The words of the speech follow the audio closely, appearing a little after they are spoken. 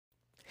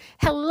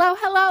Hello,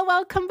 hello.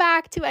 Welcome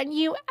back to a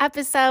new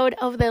episode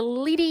of the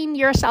Leading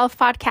Yourself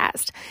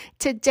podcast.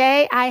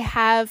 Today, I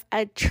have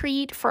a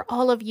treat for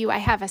all of you. I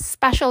have a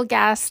special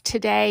guest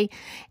today,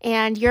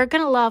 and you're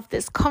going to love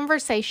this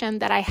conversation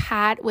that I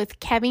had with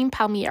Kevin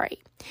Palmieri.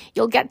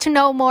 You'll get to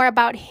know more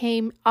about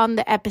him on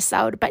the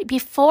episode. But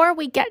before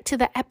we get to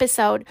the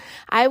episode,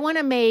 I want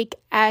to make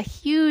a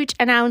huge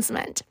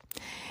announcement.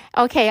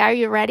 Okay, are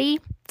you ready?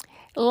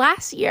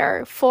 Last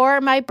year,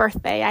 for my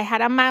birthday, I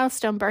had a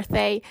milestone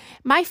birthday.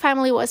 My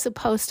family was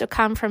supposed to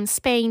come from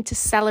Spain to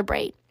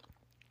celebrate.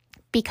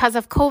 Because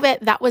of COVID,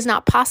 that was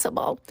not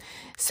possible.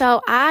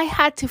 So I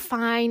had to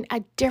find a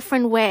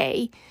different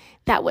way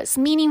that was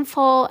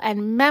meaningful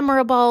and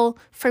memorable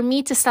for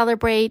me to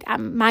celebrate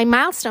my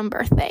milestone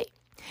birthday.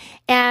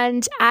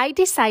 And I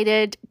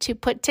decided to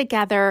put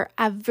together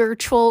a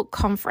virtual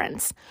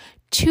conference.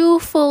 2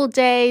 full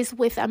days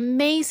with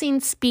amazing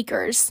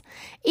speakers.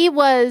 It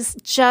was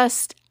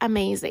just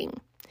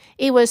amazing.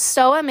 It was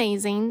so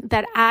amazing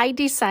that I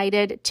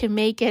decided to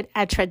make it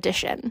a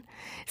tradition.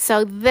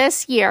 So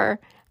this year,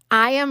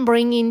 I am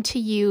bringing to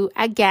you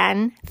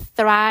again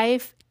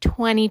Thrive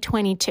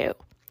 2022,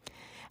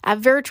 a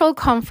virtual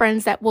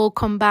conference that will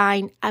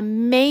combine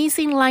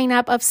amazing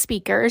lineup of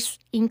speakers,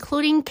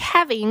 including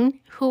Kevin,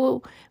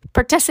 who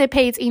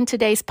participates in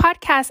today's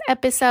podcast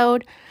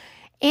episode,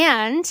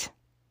 and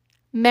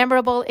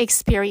memorable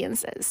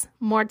experiences.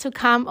 More to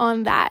come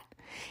on that.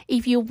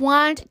 If you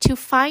want to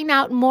find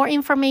out more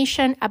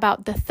information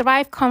about the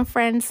Thrive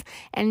Conference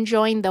and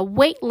join the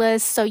wait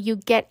list so you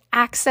get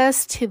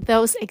access to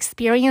those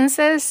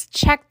experiences,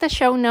 check the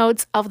show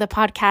notes of the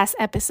podcast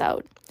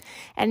episode.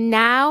 And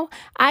now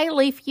I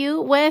leave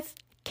you with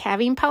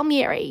Kevin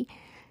Palmieri.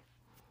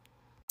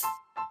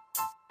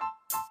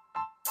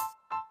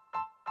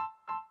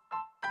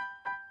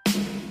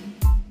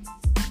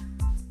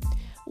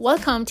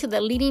 Welcome to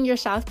the Leading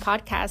Yourself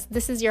podcast.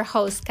 This is your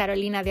host,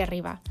 Carolina de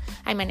Arriba.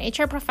 I'm an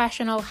HR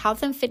professional,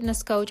 health and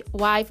fitness coach,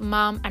 wife,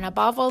 mom, and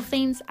above all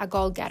things, a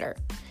goal-getter.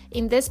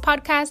 In this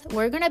podcast,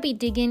 we're going to be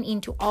digging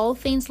into all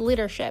things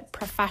leadership,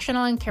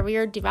 professional and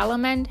career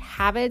development,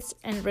 habits,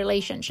 and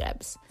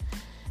relationships.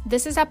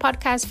 This is a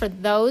podcast for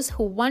those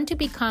who want to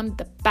become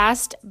the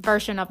best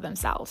version of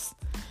themselves.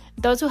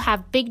 Those who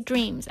have big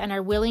dreams and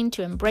are willing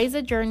to embrace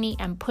the journey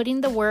and put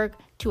in the work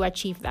to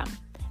achieve them.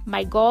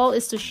 My goal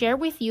is to share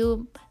with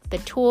you the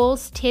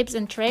tools, tips,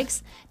 and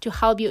tricks to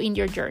help you in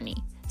your journey.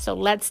 So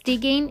let's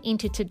dig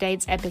into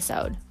today's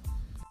episode.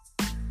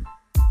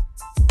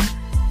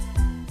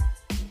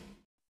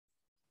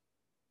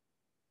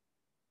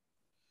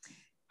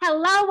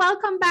 Hello,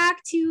 welcome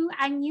back to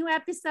a new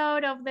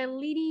episode of the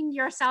Leading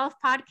Yourself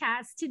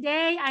podcast.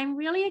 Today, I'm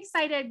really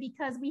excited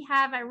because we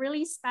have a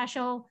really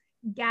special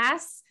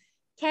guest.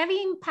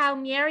 Kevin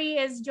Palmieri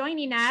is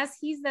joining us.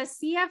 He's the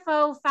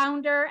CFO,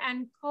 founder,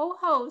 and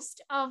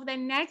co-host of the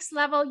Next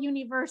Level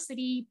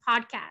University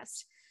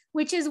podcast,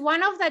 which is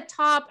one of the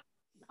top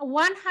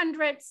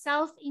 100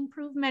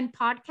 self-improvement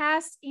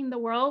podcasts in the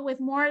world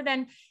with more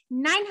than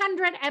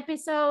 900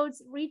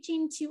 episodes,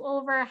 reaching to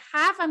over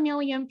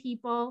 500,000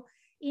 people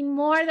in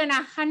more than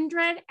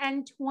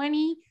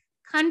 120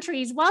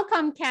 countries.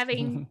 Welcome,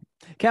 Kevin.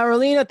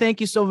 Carolina, thank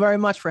you so very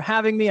much for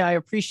having me. I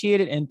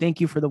appreciate it. And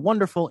thank you for the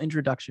wonderful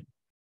introduction.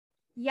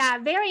 Yeah,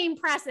 very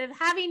impressive.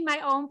 Having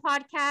my own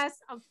podcast,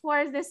 of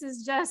course,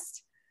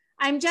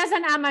 I'm just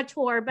an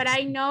amateur, but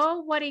I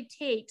know what it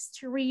takes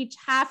to reach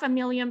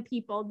 500,000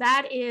 people.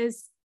 That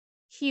is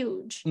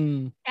huge.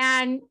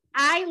 And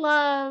I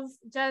love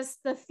just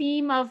the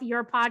theme of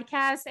your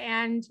podcast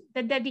and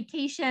the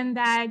dedication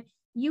that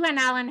you and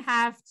Alan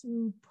have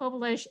to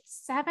publish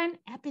 7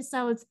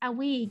 episodes a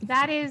week.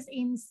 That is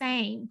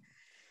insane.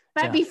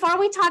 But before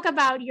we talk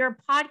about your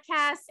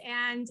podcast,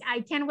 and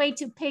I can't wait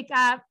to pick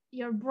up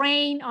your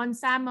brain on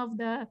some of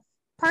the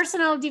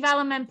personal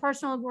development,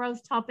 personal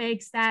growth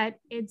topics that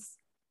it's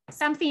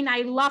something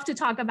I love to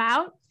talk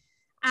about.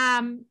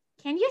 Can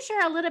you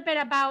share a little bit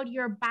about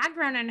your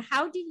background and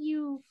how did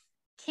you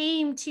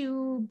came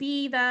to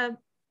be the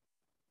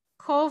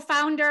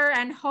co-founder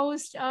and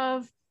host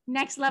of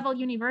Next Level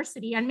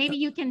University? And maybe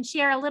you can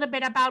share a little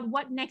bit about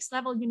what Next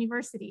Level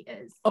University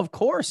is. Of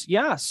course.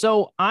 Yeah.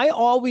 So I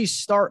always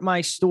start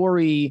my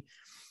story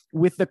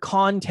with the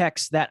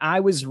context that I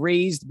was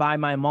raised by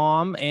my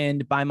mom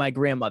and by my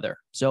grandmother.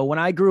 So when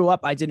I grew up,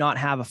 I did not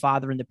have a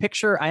father in the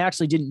picture. I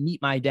actually didn't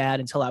meet my dad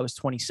until I was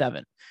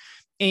 27.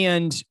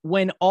 And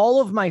when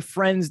all of my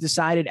friends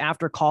decided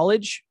after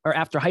college or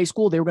after high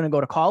school, they were going to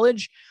go to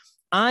college,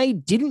 I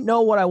didn't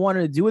know what I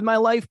wanted to do with my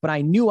life, but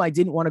I knew I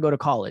didn't want to go to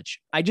college.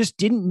 I just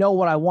didn't know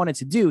what I wanted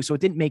to do. So it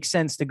didn't make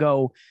sense to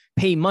go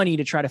pay money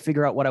to try to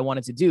figure out what I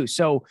wanted to do.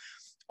 So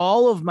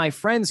all of my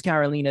friends,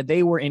 Carolina,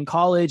 they were in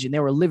college and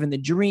they were living the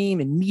dream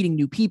and meeting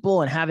new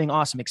people and having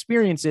awesome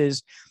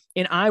experiences.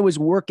 And I was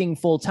working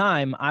full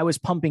time. I was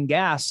pumping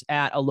gas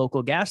at a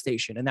local gas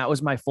station, and that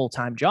was my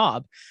full-time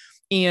job.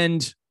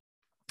 And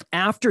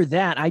after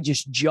that, I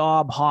just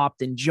job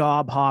hopped.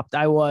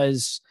 I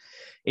was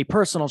a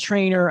personal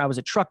trainer. I was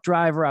a truck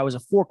driver. I was a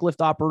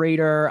forklift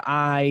operator.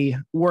 I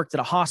worked at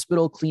a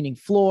hospital cleaning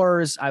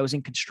floors. I was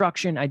in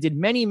construction. I did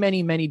many,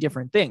 many, many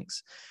different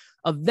things.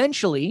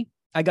 Eventually,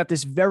 I got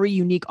this very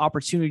unique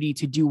opportunity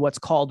to do what's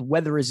called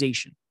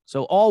weatherization.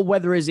 So all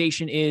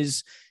weatherization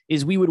is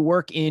we would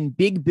work in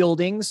big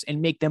buildings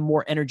and make them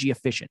more energy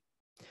efficient.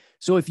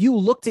 So if you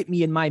looked at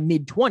me in my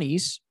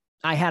mid-20s,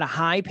 I had a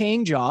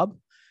high-paying job.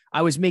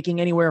 I was making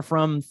anywhere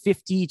from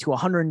 $50 to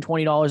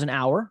 $120 an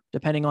hour,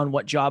 depending on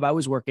what job I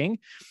was working.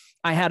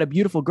 I had a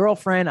beautiful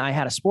girlfriend. I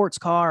had a sports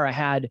car. I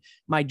had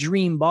my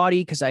dream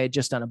body because I had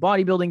just done a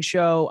bodybuilding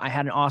show. I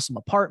had an awesome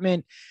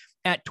apartment.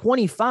 At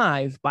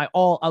 25, by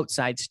all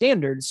outside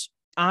standards,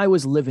 I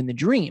was living the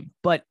dream,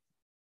 but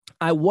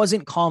I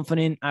wasn't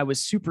confident. I was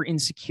super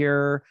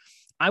insecure.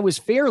 I was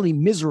fairly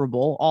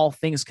miserable, all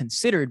things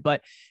considered,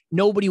 but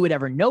nobody would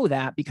ever know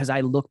that because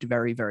I looked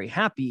very, very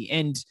happy.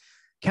 And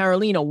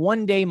Carolina,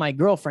 one day my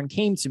girlfriend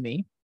came to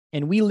me,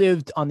 and we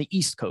lived on the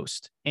East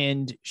Coast,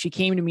 and she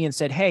came to me and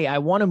said, "Hey, I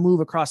want to move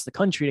across the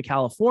country to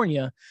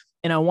California,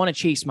 and I want to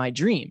chase my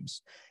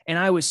dreams." And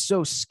I was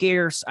so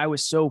scarce. I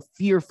was so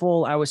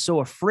fearful. I was so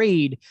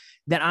afraid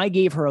that I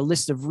gave her a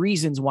list of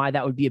reasons why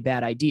that would be a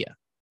bad idea.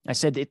 I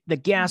said, the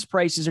gas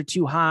prices are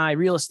too high.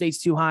 Real estate's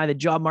too high. The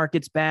job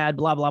market's bad,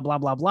 blah, blah, blah,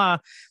 blah, blah.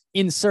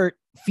 Insert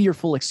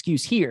fearful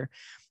excuse here.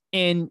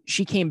 And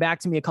she came back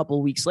to me a couple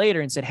of weeks later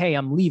and said, "Hey,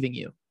 I'm leaving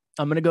you.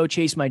 I'm going to go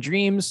chase my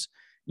dreams.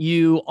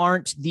 You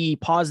aren't the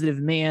positive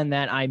man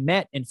that I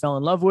met and fell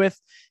in love with,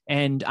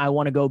 and I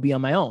want to go be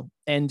on my own."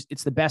 And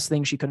it's the best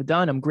thing she could have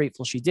done. I'm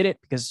grateful she did it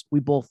because we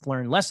both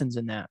learned lessons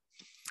in that.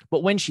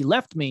 But when she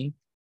left me,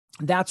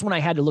 that's when I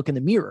had to look in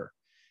the mirror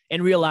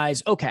and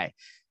realize, okay,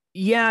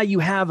 yeah, you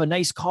have a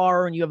nice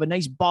car and you have a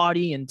nice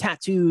body and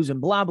tattoos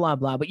and blah, blah,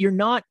 blah, but you're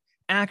not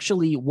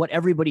actually what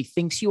everybody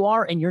thinks you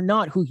are, and you're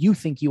not who you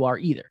think you are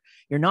either.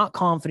 You're not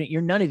confident.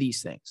 You're none of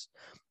these things.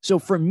 So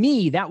for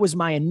me, that was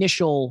my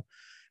initial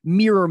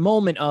mirror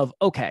moment of,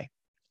 okay,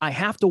 I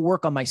have to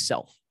work on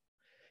myself.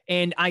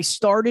 And I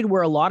started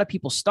where a lot of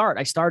people start.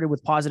 I started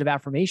with positive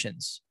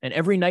affirmations. And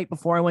every night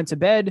before I went to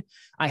bed,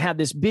 I had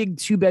this big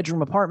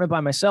 2-bedroom apartment by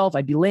myself.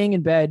 I'd be laying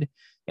in bed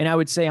and I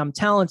would say, "I'm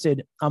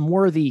talented, I'm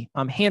worthy,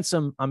 I'm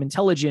handsome, I'm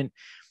intelligent.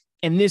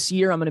 And this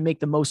year I'm going to make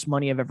the most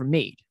money I've ever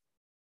made."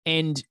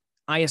 And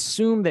I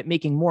assumed that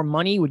making more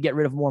money would get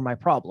rid of more of my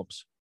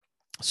problems.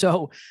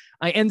 So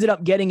I ended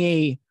up getting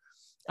a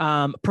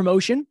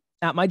promotion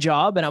at my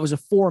job, and I was a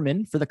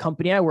foreman for the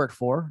company I worked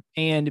for.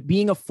 And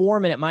being a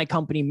foreman at my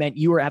company meant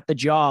you were at the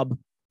job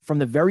from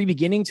the very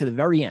beginning to the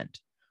very end.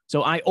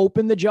 So I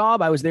opened the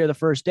job. I was there the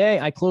first day.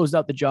 I closed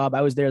out the job.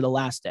 I was there the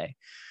last day.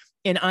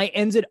 And I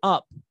ended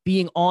up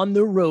being on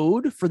the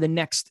road for the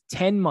next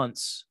 10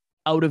 months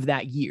out of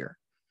that year.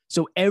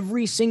 So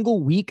every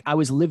single week I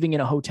was living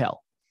in a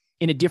hotel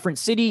in a different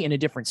city, in a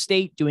different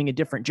state, doing a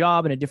different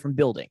job in a different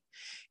building.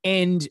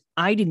 And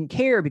I didn't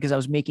care because I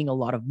was making a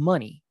lot of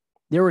money.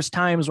 There was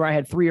times where I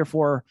had 3 or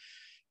 4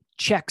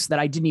 checks that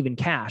I didn't even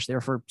cash. They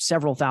were for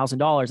several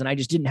 $1,000s, and I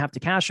just didn't have to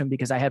cash them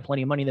because I had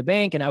plenty of money in the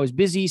bank and I was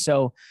busy.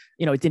 So,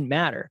 it didn't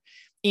matter.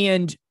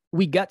 And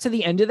we got to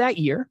the end of that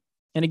year.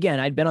 And again,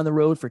 I'd been on the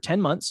road for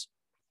 10 months.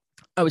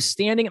 I was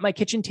standing at my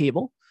kitchen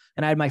table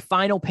and I had my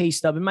final pay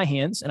stub in my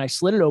hands, and I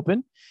slid it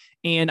open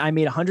and I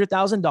made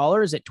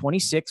 $100,000 at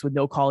 26 with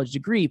no college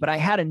degree. But I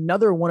had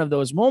another one of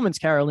those moments,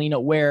 Carolina,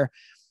 where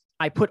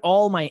I put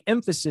all my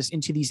emphasis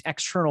into these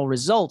external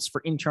results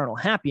for internal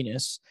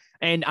happiness,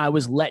 and I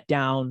was let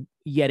down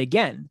yet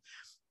again.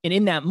 And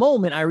in that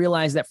moment, I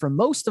realized that for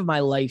most of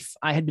my life,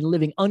 I had been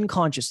living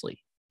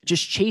unconsciously,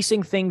 just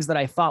chasing things that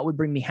I thought would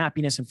bring me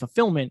happiness and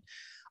fulfillment.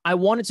 I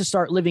wanted to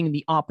start living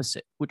the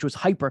opposite, which was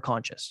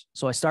hyper-conscious.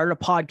 So I started a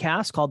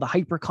podcast called the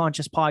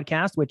Hyper-Conscious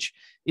Podcast, which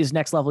is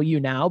Next Level You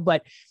now,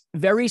 but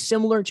very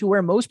similar to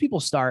where most people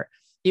start.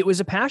 It was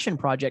a passion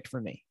project for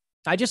me.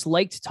 I just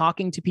liked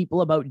talking to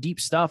people about deep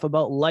stuff,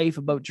 about life,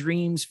 about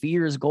dreams,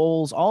 fears,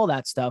 goals, all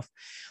that stuff.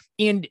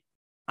 And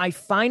I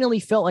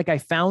finally felt like I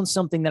found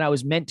something that I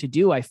was meant to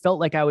do. I felt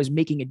like I was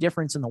making a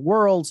difference in the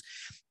world,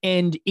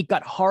 and it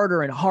got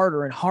harder and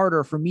harder and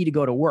harder for me to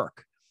go to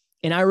work.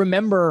 And I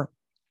remember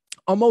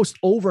almost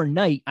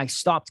overnight, I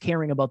stopped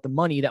caring about the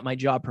money that my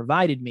job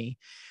provided me.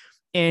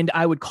 And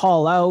I would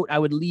call out, I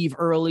would leave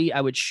early, I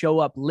would show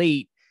up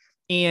late.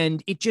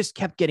 And it just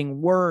kept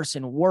getting worse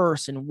and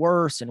worse and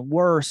worse and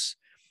worse.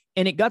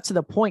 And it got to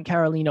the point,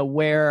 Carolina,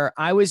 where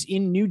I was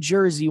in New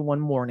Jersey one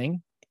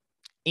morning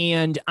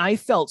and I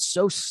felt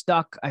so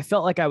stuck. I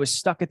felt like I was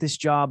stuck at this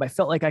job. I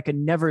felt like I could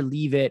never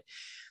leave it.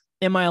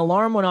 And my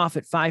alarm went off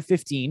at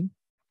 5:15,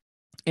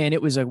 and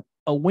it was a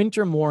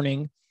winter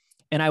morning.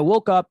 And I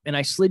woke up and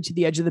I slid to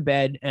the edge of the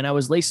bed and I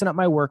was lacing up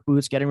my work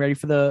boots, getting ready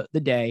for the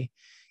day.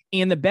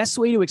 And the best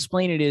way to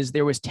explain it is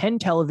there was 10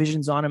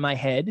 televisions on in my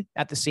head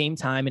at the same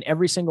time, and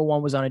every single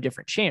one was on a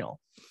different channel.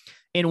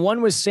 And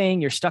one was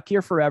saying, "You're stuck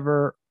here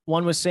forever."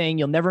 One was saying,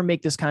 "You'll never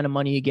make this kind of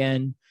money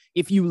again.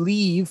 If you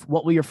leave,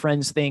 what will your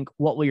friends think?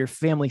 What will your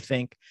family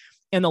think?"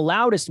 And the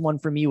loudest one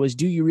for me was,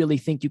 "Do you really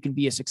think you can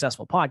be a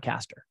successful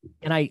podcaster?"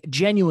 And I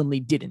genuinely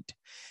didn't.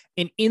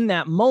 And in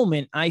that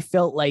moment, I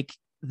felt like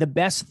the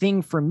best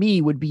thing for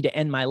me would be to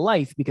end my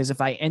life, because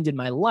if I ended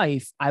my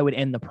life, I would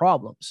end the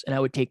problems and I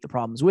would take the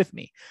problems with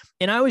me.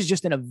 And I was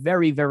just in a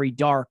very, very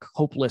dark,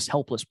 hopeless,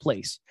 helpless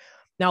place.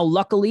 Now,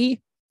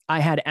 luckily, I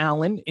had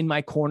Alan in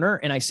my corner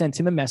and I sent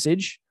him a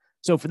message.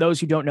 So for those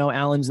who don't know,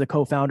 Alan's the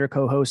co-founder,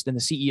 co-host, and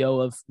the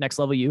CEO of Next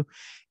Level You.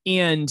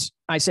 And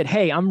I said,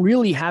 hey, I'm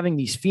really having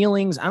these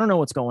feelings. I don't know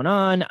what's going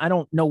on. I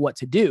don't know what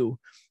to do.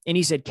 And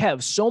he said,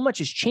 Kev, so much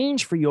has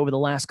changed for you over the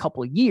last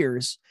couple of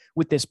years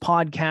with this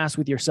podcast,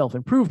 with your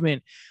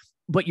self-improvement,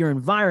 but your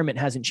environment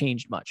hasn't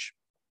changed much.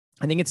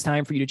 I think it's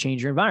time for you to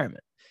change your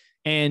environment.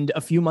 And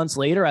a few months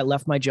later, I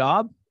left my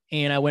job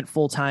and I went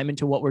full time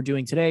into what we're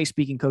doing today,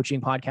 speaking, coaching,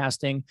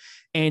 podcasting.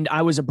 And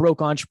I was a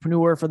broke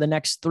entrepreneur for the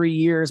next 3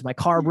 years. My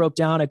car broke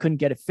down. I couldn't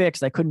get it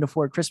fixed. I couldn't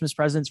afford Christmas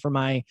presents for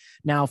my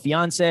now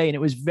fiance. And it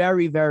was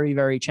very, very,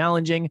 very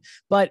challenging.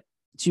 But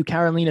to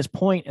Carolina's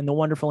point and the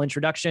wonderful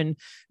introduction,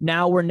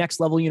 now we're Next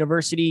Level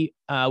University.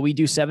 We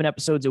do 7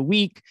 episodes a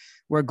week.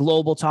 We're a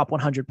global top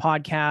 100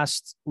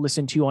 podcast,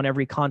 listened to on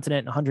every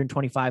continent,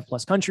 125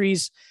 plus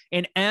countries.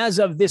 And as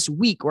of this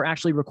week, we're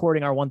actually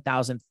recording our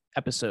 1000th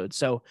episode.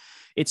 So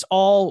it's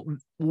all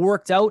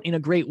worked out in a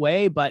great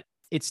way, but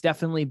it's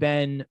definitely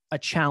been a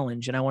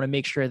challenge. And I want to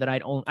make sure that I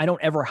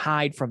don't ever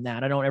hide from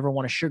that. I don't ever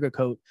want to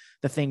sugarcoat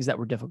the things that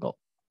were difficult.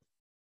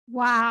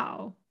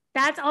 Wow.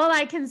 That's all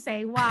I can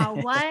say. Wow.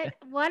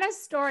 What a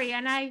story.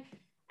 And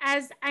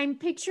as I'm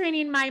picturing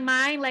in my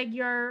mind, like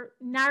you're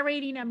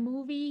narrating a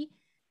movie,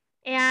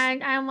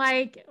 and I'm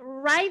like,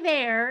 right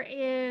there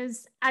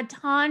is a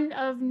ton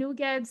of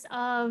nuggets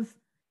of,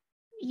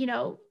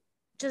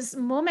 just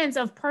moments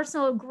of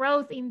personal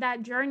growth in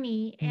that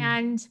journey.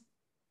 And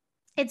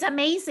it's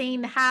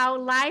amazing how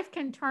life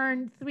can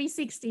turn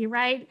 360,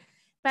 right?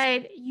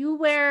 But you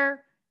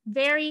were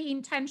very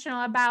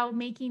intentional about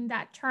making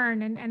that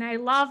turn. And I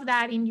love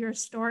that in your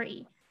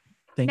story.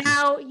 Thank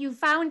you. You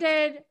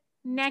founded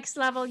Next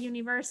Level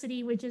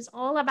University, which is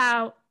all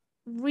about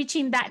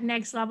reaching that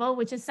next level,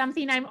 which is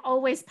something I'm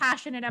always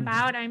passionate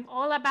about. I'm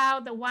all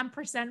about the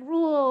 1%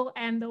 rule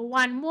and the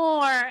one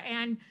more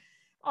and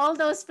all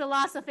those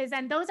philosophies.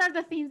 And those are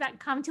the things that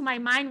come to my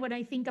mind when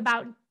I think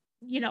about,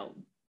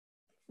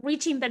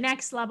 reaching the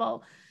next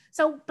level.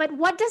 So, but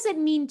what does it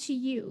mean to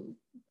you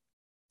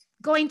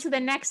going to the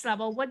next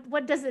level?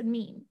 What does it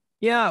mean?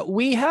 Yeah,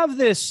 we have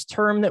this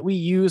term that we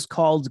use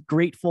called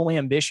grateful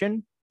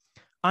ambition.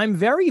 I'm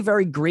very,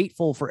 very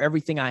grateful for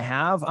everything I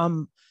have.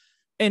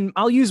 And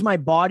I'll use my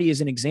body as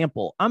an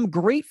example. I'm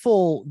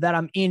grateful that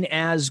I'm in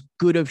as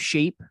good of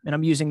shape, and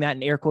I'm using that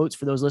in air quotes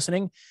for those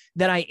listening,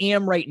 that I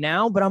am right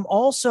now, but I'm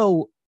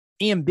also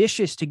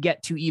ambitious to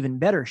get to even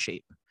better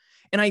shape.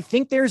 And I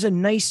think there's a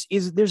nice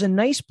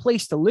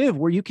place to live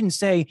where you can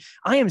say,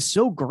 I am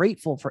so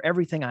grateful for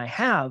everything I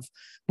have,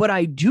 but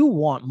I do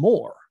want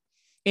more.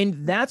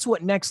 And that's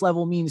what next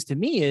level means to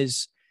me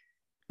is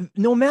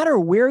no matter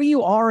where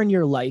you are in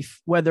your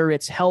life, whether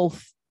it's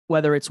health,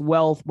 whether it's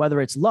wealth,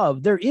 whether it's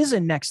love, there is a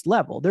next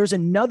level. There's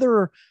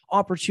another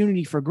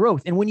opportunity for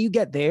growth. And when you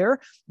get there,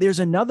 there's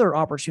another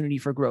opportunity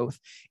for growth.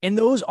 And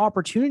those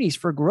opportunities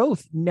for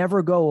growth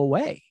never go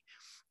away.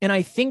 And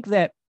I think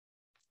that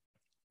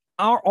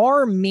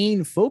our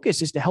main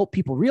focus is to help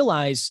people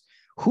realize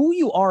who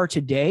you are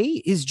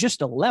today is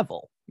just a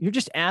level. You're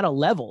just at a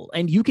level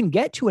and you can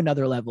get to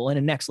another level and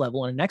a next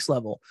level and a next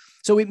level.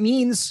 So it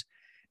means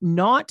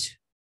not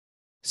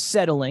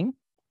settling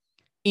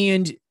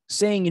and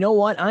saying, you know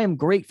what, I am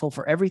grateful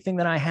for everything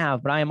that I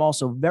have, but I am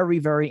also very,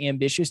 very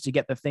ambitious to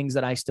get the things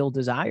that I still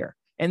desire.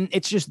 And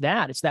it's just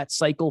that, it's that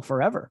cycle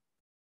forever.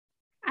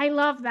 I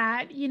love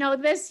that.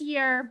 This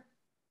year,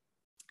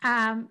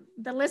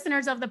 the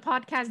listeners of the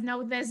podcast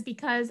know this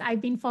because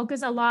I've been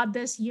focused a lot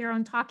this year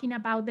on talking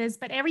about this,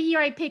 but every year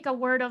I pick a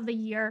word of the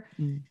year.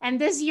 And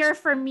this year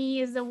for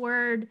me is the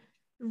word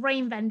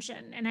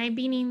reinvention. And I've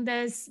been in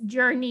this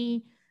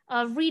journey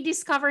of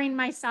rediscovering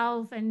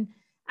myself. And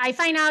I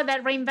find out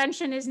that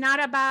reinvention is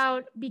not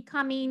about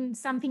becoming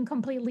something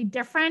completely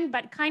different,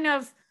 but kind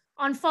of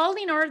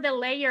unfolding all the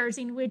layers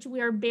in which we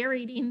are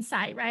buried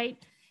inside, right?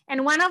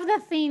 And one of the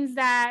things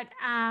that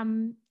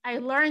I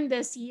learned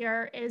this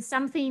year is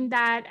something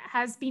that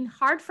has been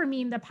hard for me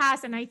in the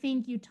past, and I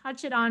think you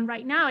touch it on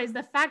right now, is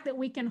the fact that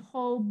we can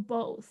hold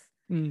both.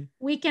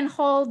 We can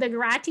hold the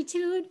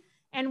gratitude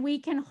and we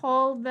can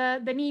hold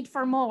the need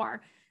for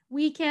more.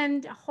 We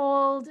can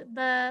hold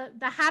the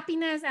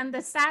happiness and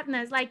the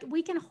sadness. Like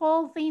we can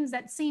hold things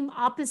that seem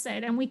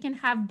opposite and we can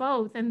have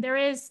both. And there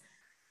is,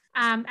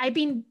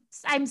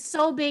 I'm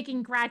so big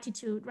in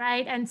gratitude,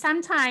 right? And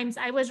sometimes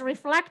I was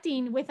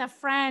reflecting with a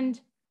friend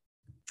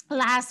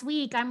last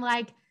week. I'm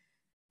like,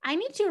 I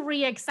need to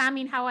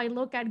re-examine how I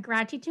look at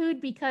gratitude,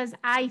 because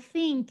I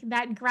think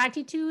that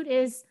gratitude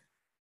is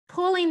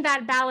pulling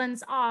that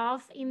balance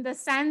off in the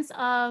sense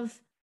of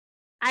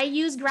I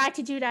use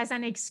gratitude as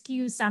an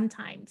excuse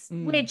sometimes,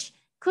 which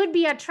could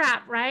be a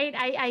trap, right?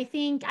 I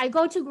think I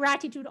go to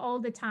gratitude all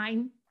the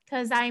time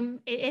because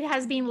it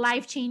has been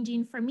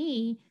life-changing for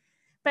me.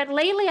 But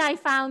lately I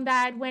found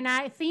that when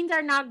things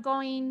are not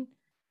going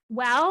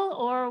well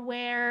or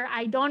where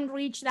I don't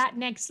reach that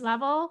next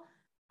level,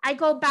 I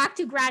go back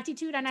to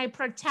gratitude and I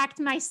protect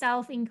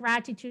myself in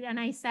gratitude. And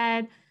I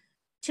said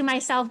to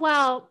myself,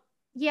 well,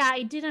 yeah,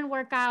 it didn't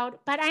work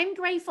out, but I'm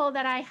grateful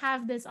that I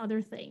have this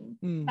other thing.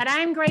 But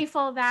I'm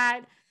grateful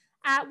that,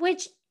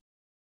 which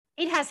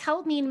it has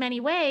helped me in many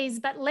ways,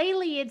 but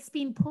lately it's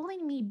been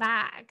pulling me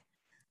back.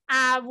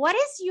 What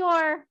is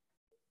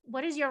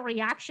your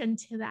reaction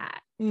to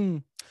that?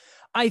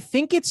 I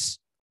think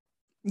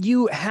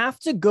you have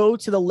to go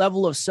to the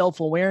level of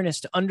self-awareness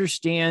to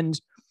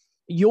understand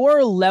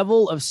your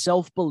level of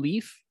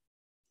self-belief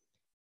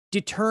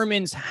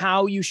determines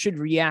how you should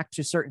react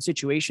to certain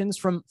situations.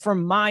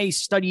 From my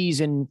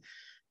studies and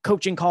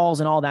coaching calls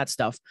and all that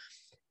stuff,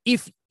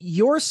 if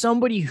you're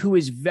somebody who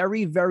is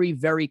very, very,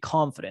 very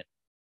confident,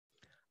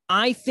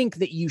 I think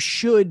that you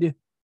should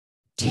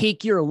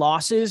take your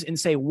losses and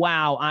say,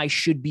 wow, I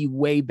should be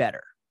way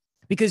better,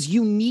 because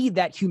you need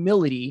that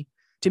humility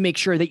to make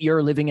sure that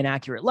you're living an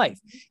accurate life.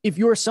 If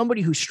you're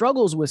somebody who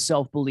struggles with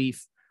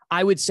self-belief,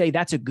 I would say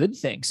that's a good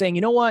thing. Saying,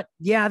 you know what?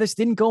 Yeah, this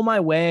didn't go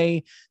my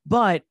way,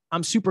 but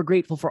I'm super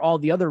grateful for all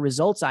the other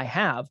results I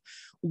have.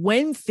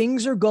 When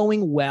things are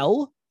going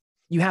well,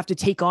 you have to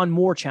take on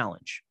more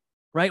challenge,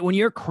 right? When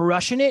you're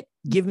crushing it,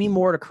 give me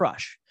more to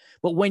crush.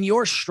 But when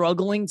you're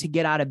struggling to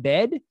get out of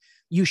bed,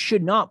 you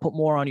should not put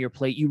more on your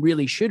plate. You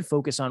really should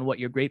focus on what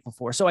you're grateful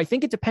for. So I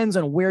think it depends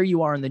on where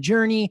you are in the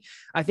journey.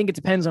 I think it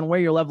depends on where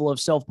your level of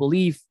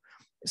self-belief,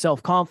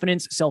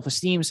 self-confidence,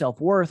 self-esteem,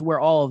 self-worth, where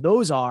all of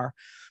those are.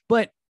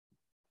 But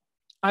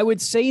I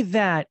would say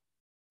that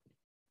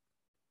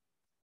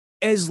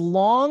as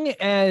long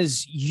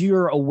as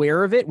you're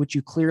aware of it, which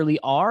you clearly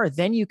are,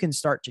 then you can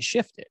start to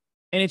shift it.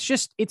 And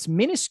it's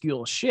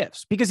minuscule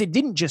shifts, because it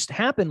didn't just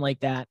happen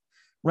like that,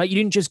 right? You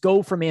didn't just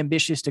go from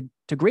ambitious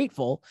to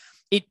grateful.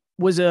 It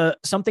was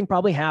something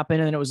probably happened,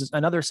 and then it was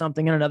another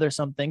something and another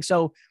something.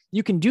 So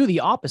you can do the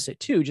opposite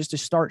too, just to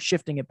start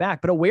shifting it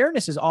back. But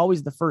awareness is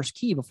always the first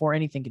key before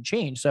anything can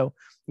change. So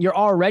you're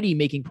already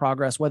making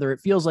progress, whether it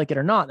feels like it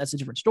or not. That's a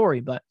different story,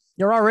 but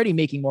you're already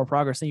making more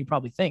progress than you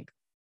probably think.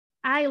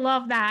 I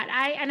love that.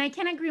 I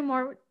can't agree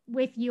more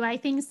with you. I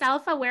think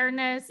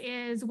self-awareness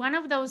is one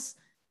of those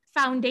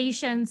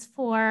foundations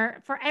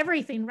for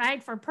everything,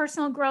 right? For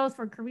personal growth,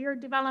 for career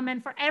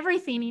development, for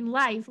everything in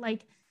life.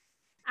 Like,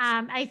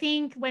 I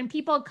think when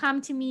people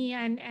come to me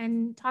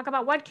and talk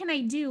about what can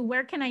I do,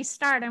 where can I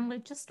start, I'm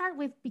like, just start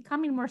with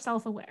becoming more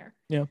self-aware.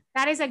 Yeah,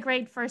 that is a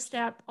great first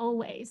step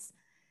always.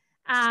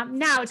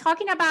 Now,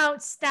 talking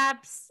about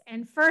steps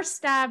and first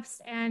steps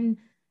and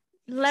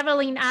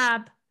leveling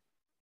up,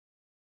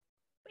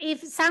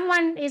 if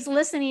someone is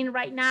listening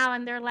right now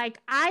and they're like,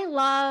 I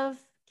love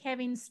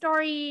Kevin's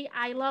story,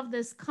 I love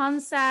this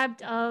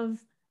concept of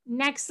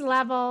next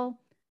level,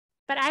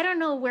 but I don't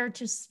know where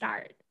to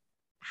start.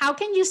 How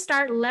can you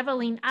start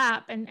leveling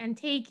up and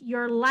take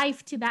your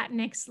life to that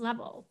next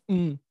level?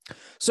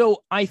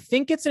 So I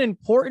think it's an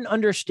important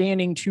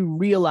understanding to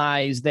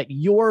realize that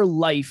your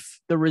life,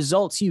 the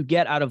results you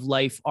get out of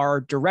life,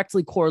 are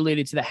directly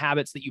correlated to the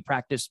habits that you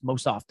practice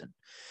most often.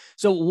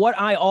 So what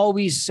I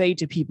always say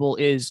to people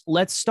is,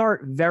 let's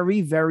start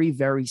very, very,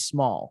 very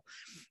small.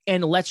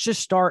 And let's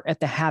just start at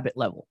the habit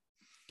level.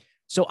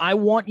 So I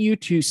want you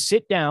to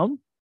sit down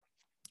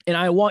and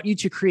I want you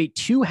to create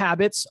 2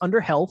 habits under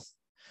health,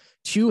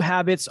 2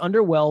 habits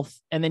under wealth,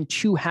 and then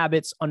 2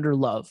 habits under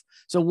love.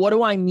 So what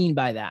do I mean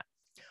by that?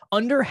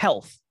 Under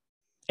health,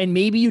 and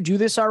maybe you do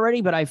this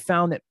already, but I've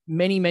found that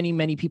many, many,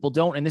 many people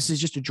don't. And this is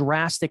just a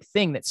drastic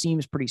thing that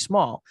seems pretty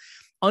small.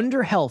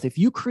 Under health, if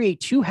you create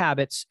 2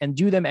 habits and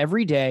do them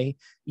every day,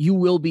 you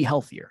will be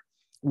healthier.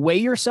 Weigh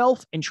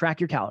yourself and track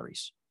your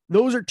calories.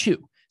 Those are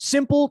 2.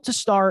 Simple to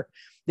start.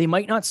 They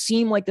might not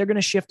seem like they're going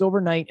to shift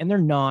overnight, and they're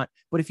not.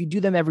 But if you do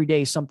them every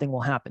day, something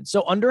will happen.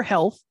 So under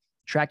health,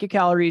 track your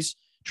calories,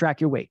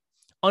 track your weight.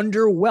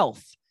 Under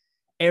wealth,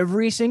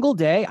 every single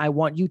day, I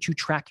want you to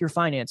track your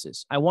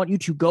finances. I want you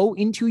to go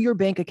into your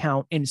bank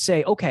account and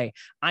say, okay,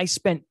 I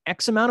spent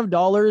X amount of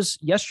dollars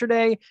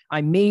yesterday. I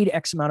made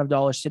X amount of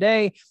dollars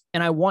today.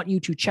 And I want you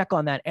to check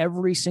on that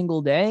every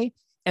single day.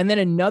 And then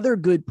another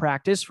good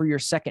practice for your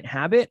second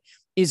habit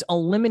is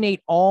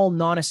eliminate all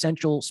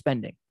non-essential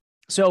spending.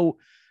 So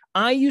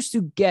I used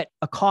to get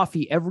a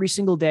coffee every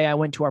single day I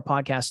went to our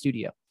podcast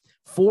studio,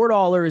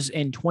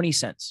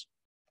 $4.20.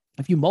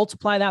 If you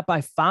multiply that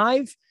by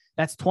 5,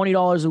 that's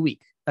 $20 a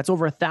week. That's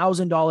over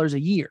 $1,000 a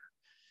year.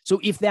 So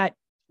if that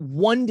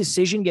one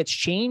decision gets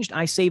changed,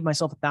 I save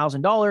myself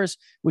 $1,000,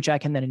 which I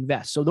can then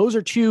invest. So those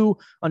are 2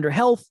 under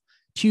health,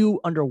 2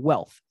 under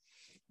wealth.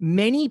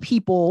 Many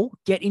people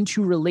get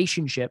into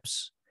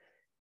relationships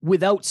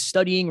without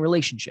studying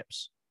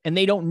relationships, and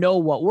they don't know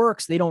what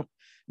works. They don't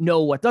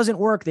know what doesn't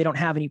work. They don't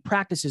have any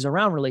practices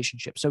around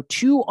relationships. So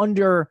 2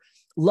 under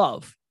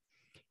love,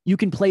 you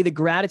can play the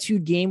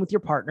gratitude game with your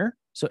partner.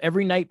 So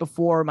every night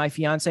before my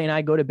fiance and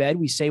I go to bed,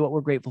 we say what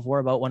we're grateful for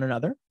about one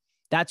another.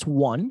 That's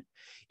 1.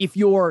 If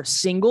you're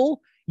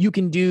single, you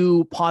can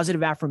do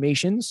positive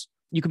affirmations.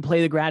 You can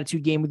play the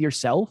gratitude game with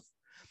yourself.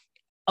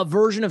 A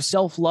version of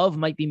self-love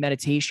might be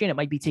meditation. It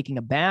might be taking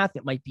a bath.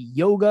 It might be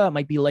yoga. It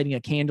might be lighting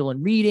a candle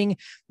and reading.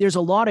 There's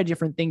a lot of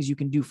different things you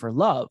can do for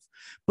love,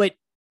 but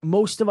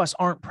most of us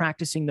aren't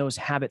practicing those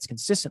habits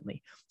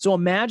consistently. So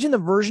imagine the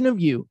version of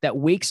you that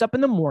wakes up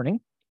in the morning.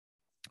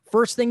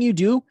 First thing you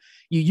do,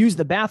 you use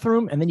the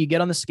bathroom, and then you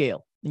get on the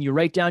scale and you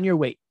write down your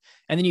weight.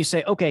 And then you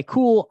say, okay,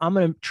 cool. I'm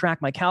going to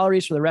track my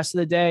calories for the rest of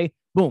the day.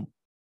 Boom,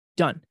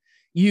 done.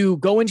 You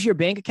go into your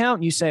bank account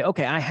and you say,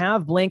 okay, I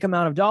have blank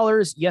amount of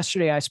dollars.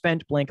 Yesterday, I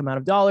spent blank amount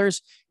of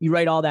dollars. You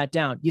write all that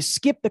down. You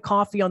skip the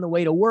coffee on the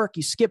way to work.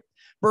 You skip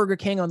Burger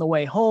King on the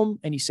way home,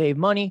 and you save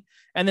money.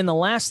 And then the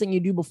last thing you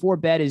do before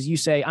bed is you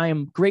say, I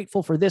am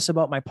grateful for this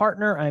about my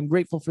partner. I am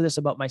grateful for this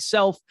about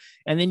myself.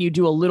 And then you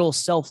do a little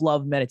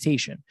self-love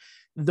meditation.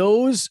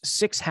 Those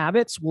 6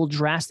 habits will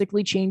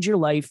drastically change your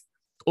life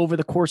over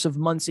the course of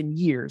months and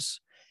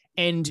years.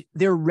 And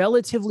they're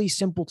relatively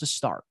simple to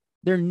start.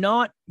 They're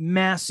not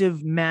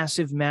massive,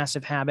 massive,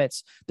 massive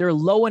habits. They're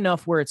low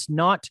enough where it's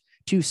not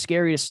too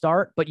scary to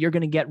start, but you're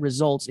going to get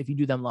results if you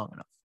do them long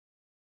enough.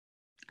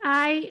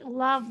 I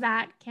love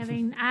that,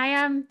 Kevin. I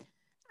am,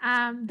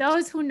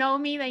 those who know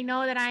me, they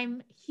know that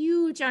I'm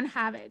huge on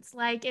habits.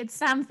 Like, it's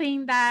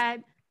something that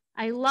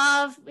I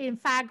love. In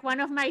fact,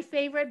 one of my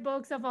favorite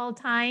books of all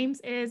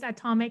times is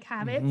Atomic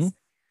Habits. Mm-hmm.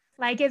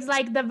 Like, it's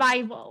like the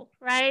Bible,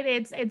 right?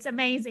 It's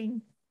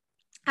amazing.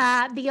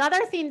 The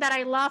other thing that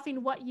I love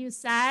in what you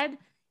said,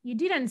 you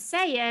didn't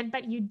say it,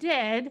 but you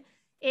did,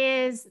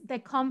 is the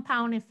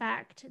compound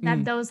effect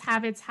that those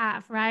habits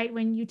have, right?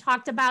 When you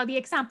talked about the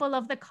example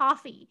of the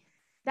coffee,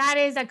 that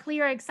is a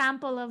clear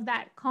example of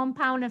that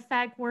compound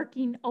effect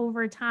working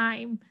over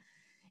time.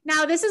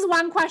 Now, this is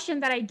one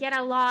question that I get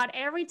a lot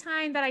every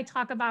time that I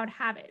talk about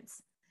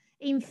habits.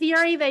 In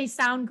theory, they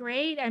sound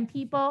great, and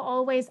people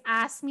always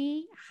ask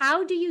me,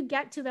 how do you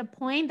get to the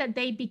point that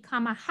they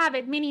become a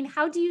habit? Meaning,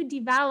 how do you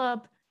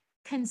develop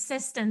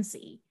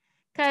consistency?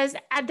 Because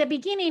at the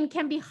beginning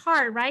can be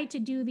hard, right, to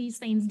do these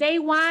things. Day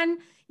one,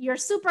 you're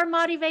super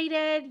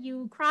motivated,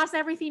 you cross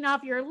everything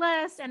off your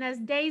list, and as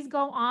days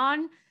go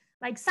on,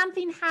 like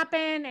something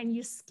happened and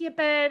you skip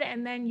it,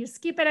 and then you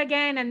skip it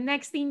again, and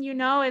next thing you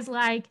know is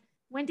like,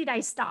 when did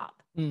I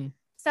stop?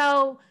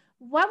 So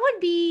what would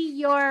be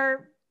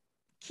your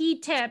key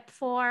tip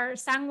for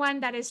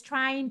someone that is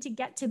trying to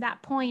get to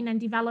that point and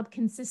develop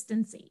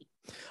consistency?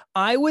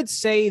 I would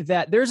say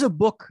that there's a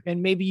book,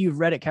 and maybe you've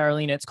read it,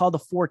 Carolina. It's called The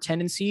 4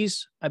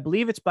 Tendencies. I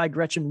believe it's by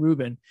Gretchen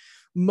Rubin.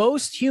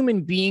 Most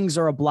human beings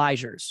are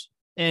obligers.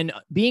 And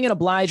being an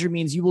obliger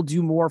means you will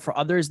do more for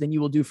others than you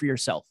will do for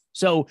yourself.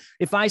 So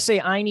if I say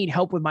I need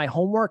help with my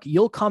homework,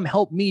 you'll come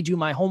help me do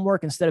my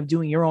homework instead of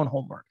doing your own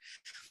homework.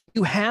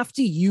 You have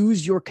to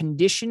use your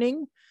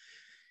conditioning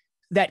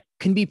that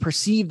can be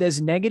perceived as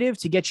negative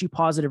to get you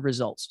positive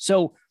results.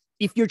 So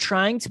if you're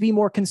trying to be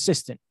more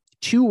consistent,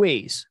 2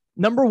 ways.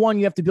 Number one,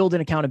 you have to build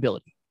an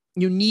accountability.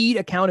 You need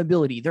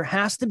accountability. There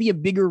has to be a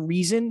bigger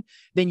reason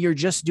than you're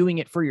just doing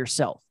it for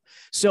yourself.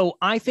 So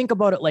I think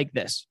about it like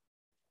this.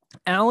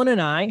 Alan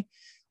and I,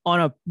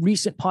 on a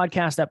recent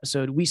podcast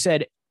episode, we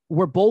said,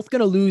 we're both going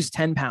to lose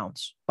 10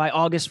 pounds by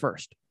August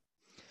 1st.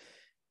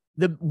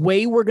 The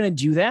way we're going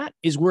to do that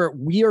is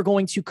we are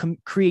going to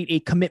create a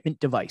commitment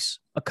device.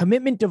 A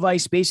commitment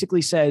device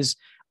basically says,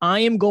 I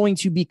am going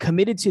to be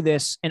committed to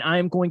this, and I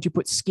am going to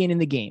put skin in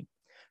the game.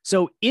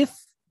 So if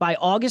by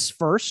August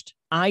 1st,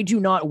 I do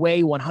not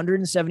weigh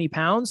 170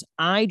 pounds,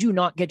 I do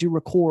not get to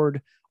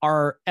record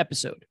our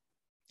episode.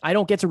 I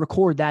don't get to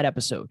record that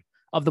episode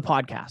of the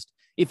podcast.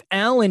 If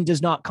Alan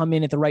does not come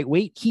in at the right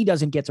weight, he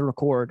doesn't get to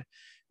record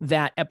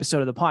that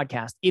episode of the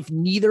podcast. If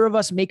neither of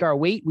us make our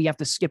weight, we have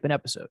to skip an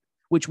episode,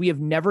 which we have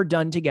never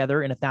done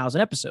together in 1,000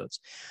 episodes.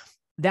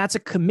 That's a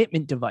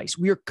commitment device.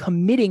 We are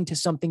committing to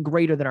something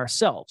greater than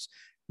ourselves.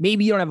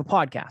 Maybe you don't have a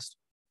podcast.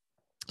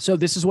 So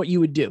this is what you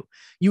would do.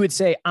 You would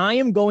say, I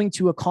am going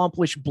to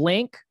accomplish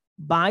blank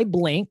by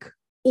blank,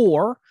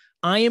 or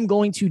I am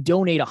going to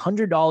donate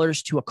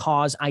 $100 to a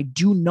cause I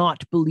do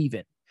not believe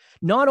in.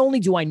 Not only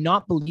do I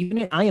not believe in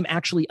it, I am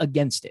actually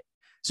against it.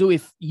 So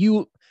if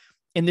you,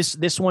 and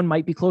this one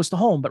might be close to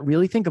home, but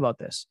really think about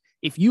this.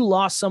 If you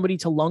lost somebody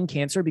to lung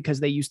cancer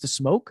because they used to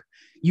smoke,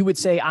 you would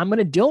say, I'm going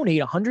to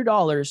donate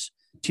 $100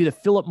 to the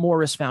Philip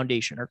Morris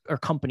Foundation or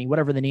company,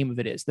 whatever the name of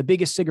it is, the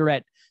biggest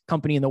cigarette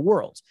company in the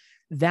world.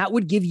 That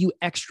would give you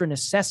extra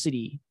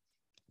necessity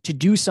to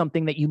do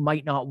something that you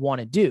might not want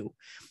to do.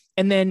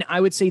 And then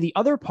I would say the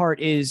other part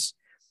is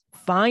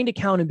find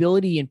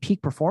accountability and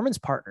peak performance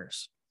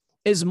partners.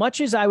 As much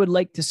as I would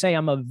like to say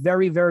I'm a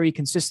very, very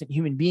consistent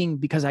human being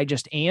because I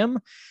just am,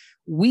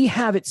 we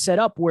have it set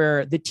up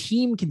where the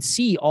team can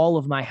see all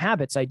of my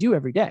habits I do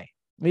every day.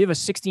 We have a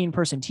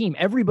 16-person team.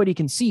 Everybody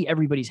can see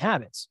everybody's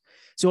habits.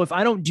 So if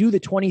I don't do the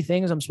 20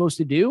 things I'm supposed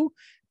to do,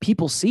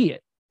 people see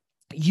it.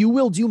 You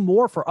will do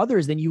more for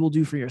others than you will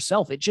do for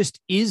yourself. It just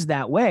is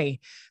that way.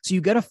 So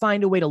you got to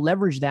find a way to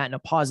leverage that in a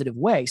positive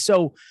way.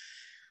 So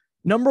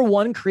number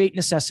one, create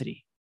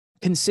necessity.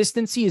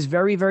 Consistency is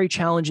very, very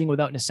challenging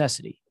without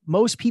necessity.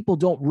 Most people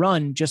don't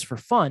run just for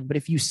fun, but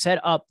if you set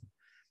up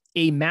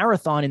a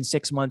marathon in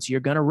 6 months, you're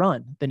going to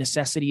run. The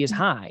necessity is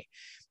high.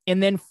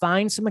 And then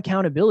find some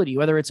accountability,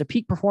 whether it's a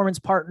peak performance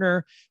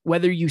partner,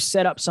 whether you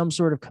set up some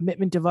sort of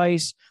commitment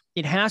device.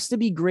 It has to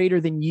be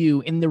greater than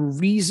you. And the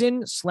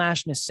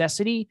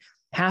reason/necessity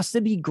has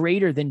to be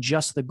greater than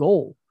just the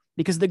goal,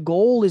 because the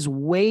goal is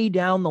way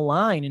down the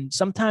line. And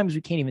sometimes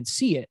we can't even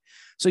see it.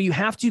 So you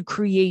have to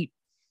create,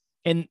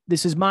 and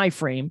this is my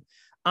frame,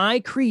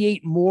 I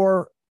create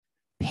more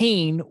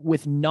pain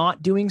with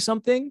not doing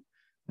something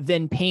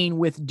than pain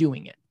with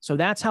doing it. So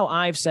that's how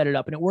I've set it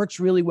up. And it works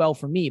really well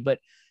for me. But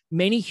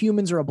many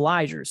humans are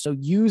obligers. So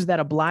use that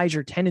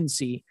obliger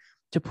tendency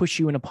to push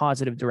you in a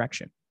positive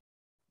direction.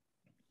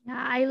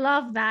 Yeah, I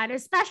love that,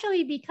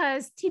 especially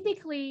because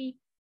typically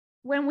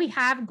when we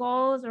have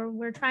goals or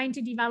we're trying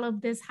to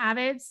develop these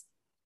habits,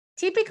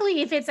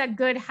 typically if it's a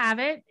good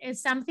habit,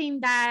 it's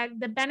something that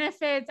the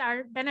benefits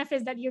are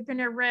benefits that you're going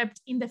to reap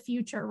in the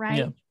future, right?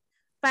 Yeah.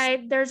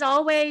 But there's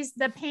always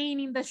the pain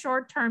in the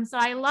short term. So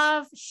I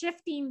love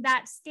shifting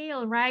that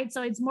scale, right?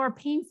 So it's more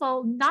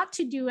painful not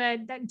to do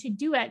it than to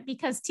do it,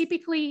 because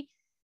typically,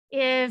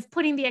 if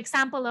putting the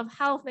example of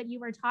health that you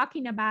were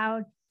talking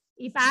about,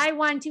 if I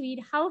want to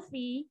eat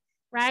healthy,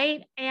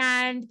 right?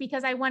 And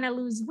because I want to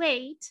lose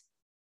weight,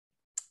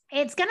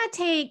 it's going to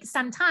take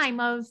some time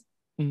of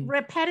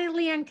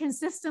repeatedly and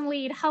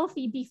consistently eat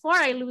healthy before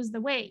I lose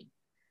the weight.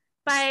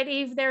 But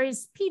if there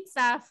is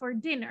pizza for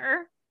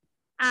dinner,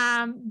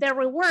 the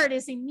reward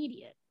is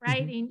immediate,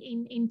 right?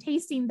 In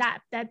tasting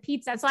that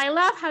pizza. So I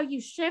love how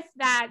you shift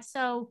that.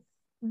 So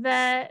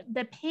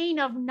the pain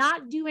of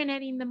not doing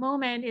it in the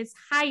moment is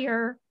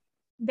higher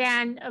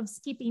than of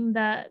skipping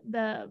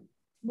the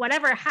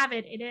whatever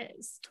habit it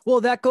is.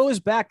 Well, that goes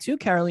back to,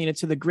 Carolina,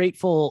 to the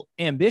grateful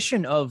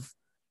ambition of,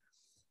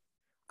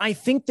 I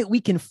think that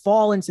we can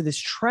fall into this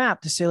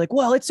trap to say like,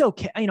 well, it's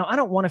okay. I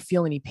don't want to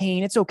feel any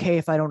pain. It's okay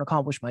if I don't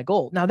accomplish my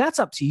goal. Now that's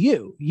up to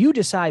you. You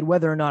decide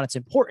whether or not it's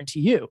important to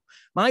you.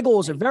 My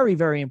goals are very,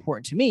 very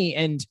important to me.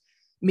 And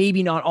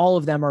maybe not all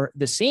of them are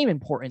the same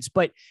importance,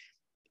 but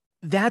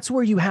that's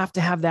where you have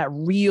to have that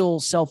real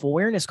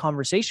self-awareness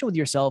conversation with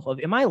yourself of,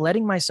 am I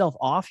letting myself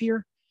off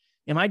here?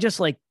 Am I just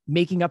like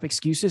making up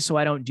excuses so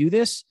I don't do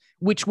this,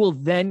 which will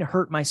then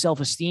hurt my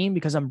self-esteem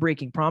because I'm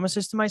breaking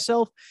promises to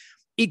myself?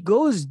 It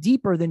goes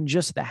deeper than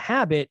just the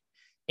habit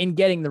in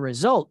getting the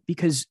result,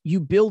 because you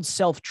build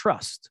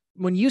self-trust.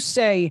 When you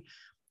say,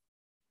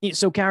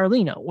 so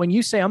Carolina, when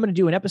you say, I'm going to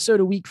do an episode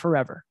a week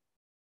forever,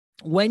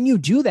 when you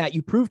do that,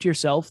 you prove to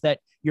yourself that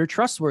you're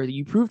trustworthy.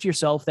 You prove to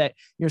yourself that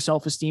your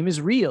self-esteem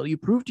is real. You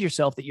prove to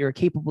yourself that you're a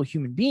capable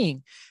human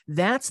being.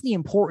 That's the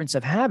importance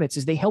of habits,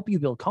 is they help you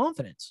build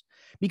confidence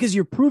because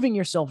you're proving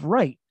yourself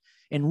right.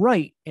 And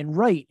right and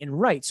right and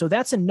right. So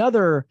that's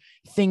another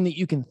thing that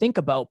you can think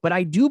about. But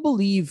I do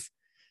believe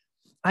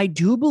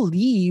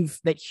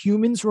that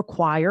humans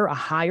require a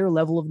higher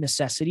level of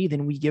necessity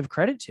than we give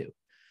credit to.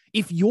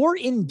 If you're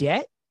in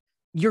debt,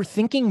 you're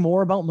thinking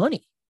more about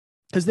money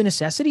because the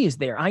necessity is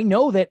there. I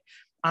know that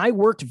I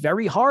worked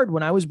very hard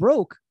when I was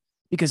broke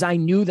because I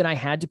knew that I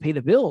had to pay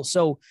the bills.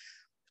 So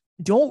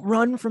don't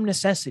run from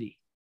necessity.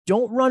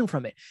 Don't run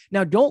from it.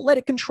 Now, don't let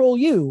it control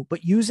you,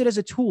 but use it as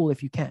a tool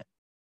if you can.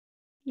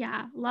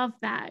 Yeah, love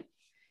that.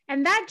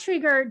 And that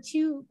triggered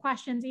two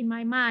questions in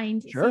my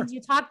mind. Sure. Since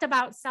you talked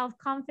about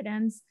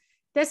self-confidence,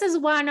 this is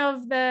one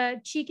of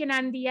the chicken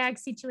and the egg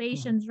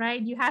situations,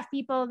 right? You have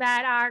people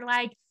that are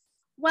like,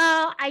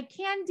 well, I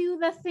can't do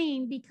the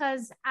thing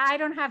because I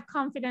don't have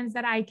confidence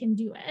that I can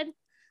do it.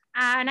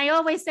 And I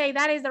always say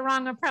that is the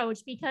wrong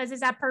approach, because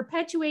it's a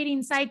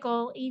perpetuating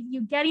cycle. If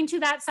you get into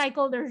that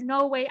cycle, there's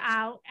no way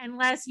out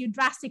unless you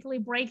drastically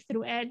break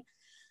through it.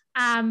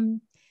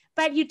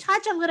 But you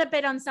touch a little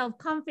bit on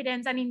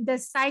self-confidence and in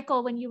this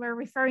cycle when you were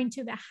referring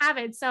to the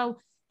habit. So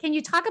can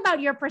you talk about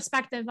your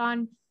perspective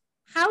on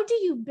how do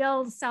you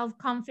build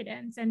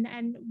self-confidence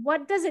and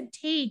what does it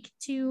take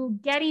to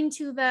get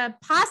into the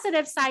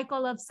positive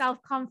cycle of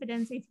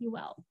self-confidence, if you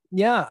will?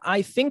 Yeah,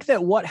 I think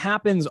that what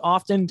happens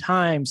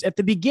oftentimes at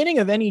the beginning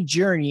of any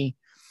journey,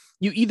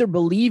 you either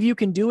believe you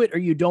can do it or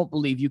you don't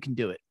believe you can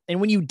do it. And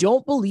when you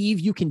don't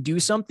believe you can do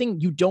something,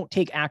 you don't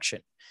take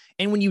action.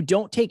 And when you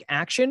don't take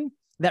action,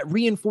 that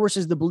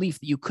reinforces the belief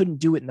that you couldn't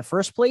do it in the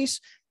first place.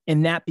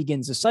 And that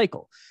begins a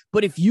cycle.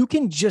 But if you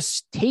can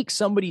just take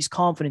somebody's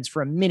confidence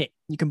for a minute,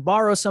 you can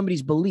borrow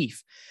somebody's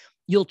belief,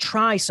 you'll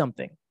try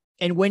something.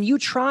 And when you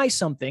try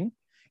something,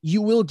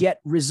 you will get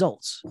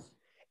results.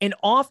 And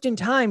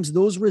oftentimes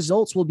those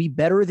results will be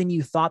better than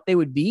you thought they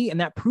would be.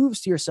 And that proves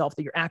to yourself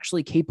that you're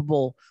actually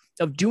capable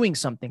of doing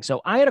something.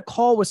 So I had a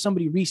call with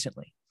somebody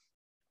recently,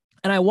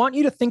 and I want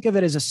you to think of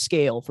it as a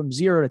scale from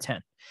 0 to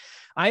 10.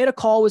 I had a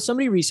call with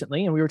somebody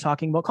recently and we were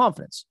talking about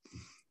confidence.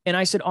 And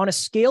I said, on a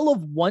scale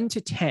of 1 to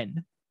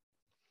 10,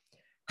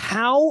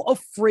 how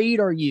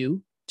afraid are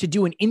you to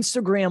do an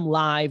Instagram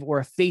live or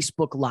a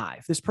Facebook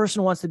live? This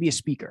person wants to be a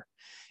speaker.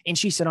 And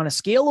she said, on a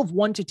scale of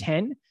 1 to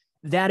 10,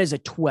 that is a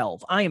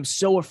 12. I am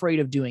so afraid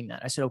of doing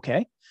that. I said,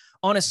 okay.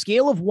 On a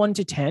scale of 1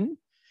 to 10,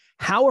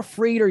 how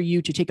afraid are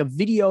you to take a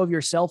video of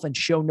yourself and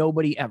show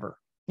nobody ever?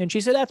 And she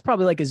said, that's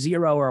probably like a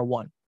 0 or a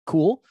 1.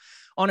 Cool.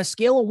 On a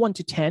scale of 1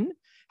 to 10,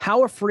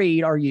 how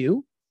afraid are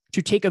you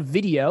to take a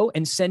video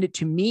and send it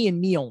to me and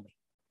me only?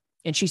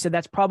 And she said,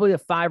 that's probably a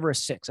 5 or a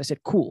 6. I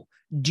said, cool,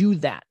 do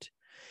that.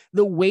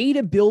 The way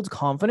to build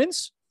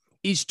confidence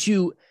is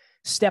to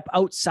step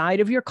outside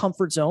of your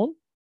comfort zone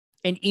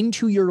and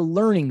into your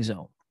learning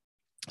zone.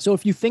 So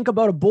if you think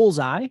about a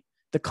bullseye,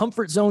 the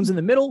comfort zone's in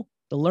the middle,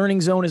 the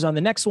learning zone is on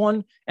the next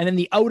one, and then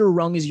the outer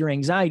rung is your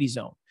anxiety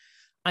zone.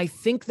 I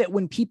think that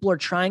when people are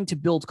trying to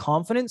build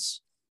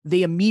confidence,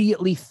 they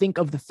immediately think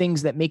of the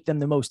things that make them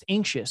the most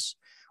anxious,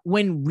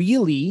 when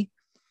really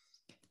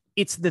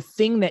it's the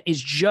thing that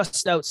is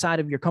just outside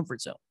of your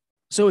comfort zone.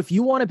 So if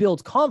you want to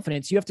build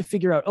confidence, you have to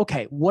figure out,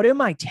 okay, what am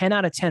I 10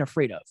 out of 10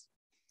 afraid of?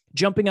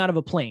 Jumping out of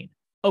a plane.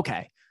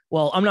 Okay,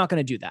 well, I'm not going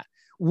to do that.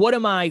 What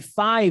am I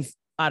 5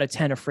 out of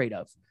 10 afraid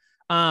of?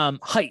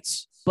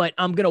 Heights, but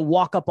I'm going to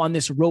walk up on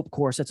this rope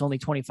course that's only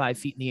 25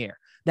 feet in the air.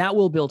 That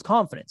will build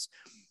confidence.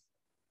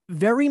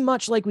 Very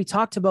much like we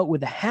talked about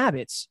with the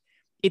habits,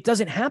 it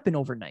doesn't happen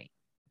overnight.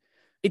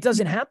 It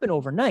doesn't happen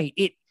overnight.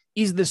 It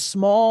is the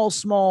small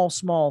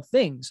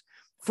things.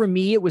 For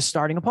me, it was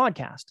starting a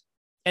podcast.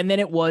 And then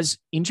it was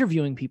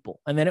interviewing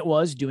people. And then it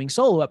was doing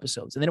solo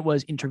episodes. And then it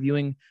was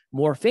interviewing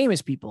more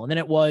famous people. And then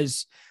it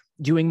was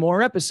doing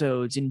more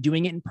episodes and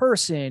doing it in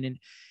person. And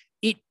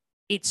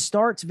it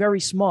starts very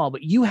small,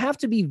 but you have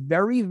to be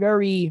very,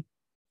 very,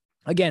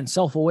 again,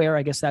 self-aware.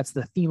 I guess that's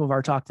the theme of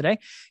our talk today.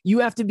 You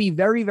have to be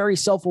very, very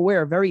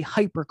self-aware, very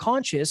hyper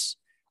conscious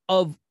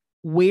of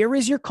where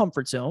is your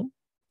comfort zone?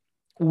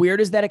 Where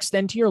does that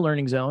extend to your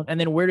learning zone? And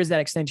then where does that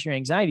extend to your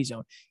anxiety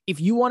zone? If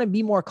you want to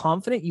be more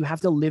confident, you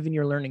have to live in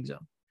your learning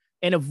zone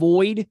and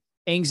avoid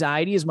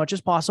anxiety as much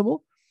as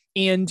possible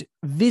and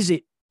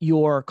visit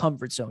your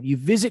comfort zone. You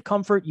visit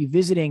comfort, you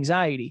visit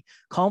anxiety.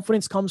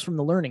 Confidence comes from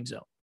the learning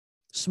zone.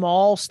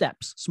 Small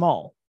steps,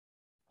 small.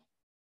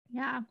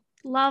 Yeah,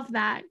 love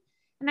that.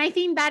 And I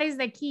think that is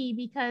the key,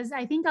 because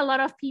I think a lot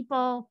of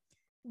people,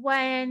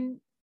 when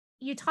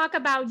you talk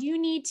about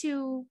you need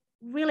to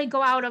really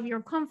go out of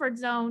your comfort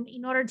zone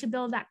in order to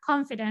build that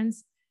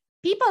confidence,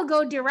 people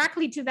go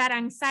directly to that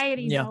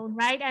anxiety zone,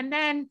 right? And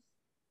then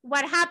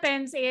what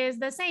happens is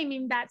the same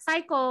in that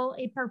cycle.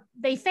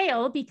 They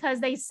fail because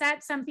they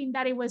set something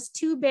that it was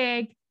too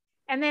big,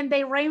 and then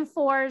they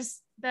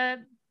reinforce the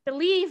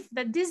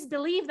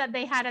disbelief that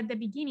they had at the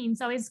beginning.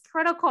 So it's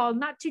critical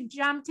not to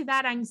jump to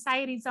that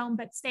anxiety zone,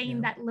 but stay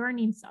in that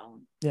learning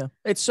zone. Yeah,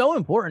 it's so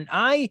important.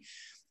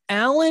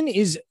 Alan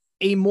is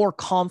a more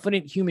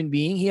confident human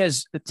being. He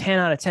has the 10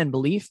 out of 10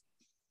 belief.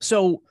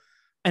 So,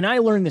 and I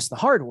learned this the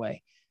hard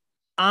way.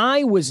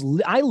 I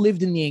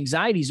lived in the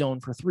anxiety zone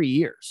for 3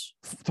 years,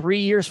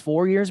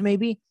 4 years,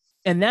 maybe.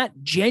 And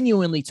that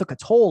genuinely took a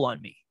toll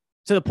on me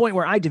to the point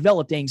where I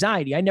developed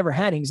anxiety. I never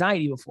had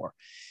anxiety before.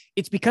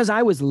 It's because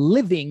I was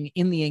living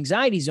in the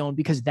anxiety zone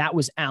because that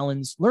was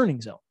Alan's learning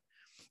zone.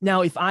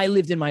 Now, if I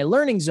lived in my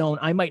learning zone,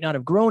 I might not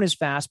have grown as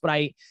fast,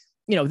 but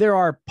there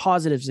are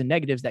positives and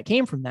negatives that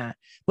came from that.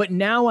 But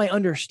now I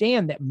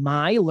understand that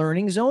my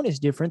learning zone is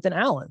different than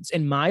Alan's,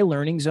 and my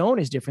learning zone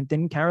is different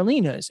than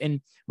Carolina's,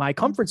 and my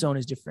comfort zone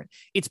is different.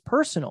 It's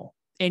personal,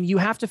 and you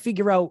have to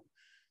figure out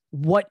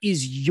what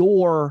is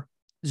your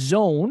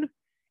zone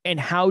and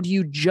how do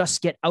you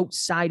just get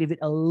outside of it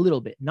a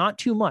little bit, not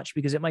too much,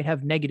 because it might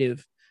have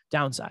negative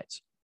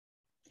downsides.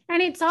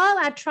 And it's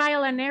all a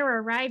trial and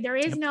error, right? There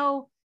is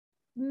no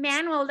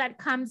manual that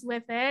comes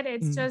with it.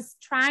 It's just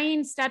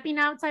stepping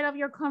outside of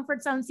your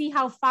comfort zone, see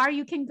how far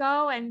you can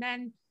go. And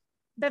then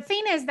the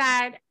thing is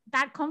that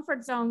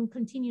comfort zone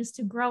continues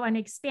to grow and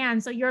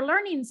expand. So your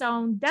learning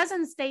zone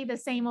doesn't stay the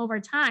same over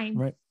time.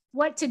 Right.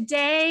 What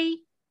today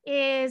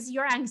is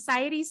your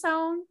anxiety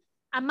zone,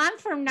 a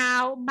month from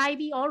now might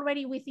be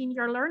already within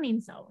your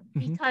learning zone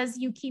because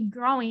you keep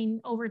growing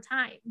over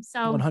time. So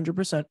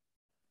 100%.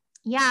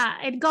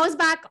 Yeah, it goes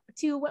back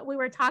to what we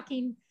were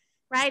talking,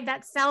 right?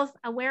 That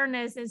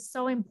self-awareness is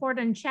so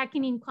important,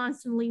 checking in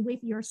constantly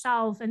with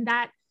yourself. And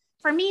that,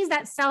 for me, is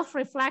that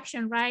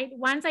self-reflection, right?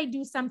 Once I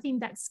do something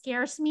that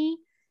scares me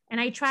and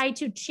I try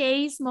to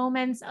chase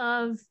moments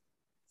of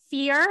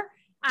fear,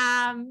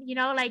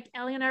 like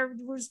Eleanor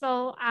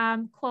Roosevelt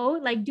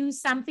quote, like do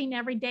something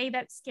every day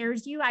that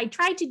scares you. I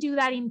try to do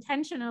that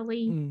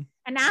intentionally.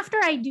 And after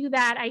I do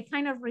that, I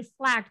kind of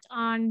reflect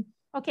on,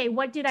 okay,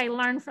 what did I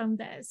learn from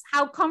this?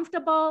 How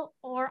comfortable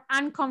or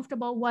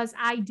uncomfortable was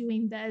I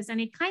doing this? And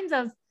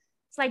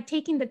it's like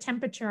taking the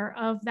temperature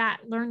of that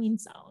learning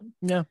zone.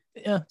 Yeah.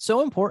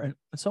 So important.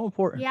 It's so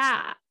important.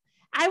 Yeah.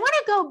 I want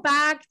to go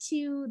back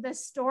to the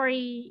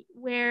story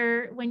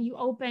when you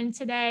opened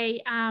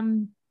today,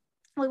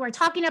 we were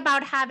talking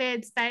about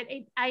habits, but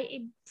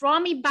it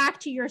brought me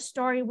back to your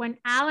story when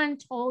Alan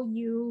told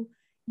you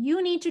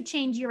need to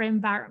change your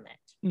environment.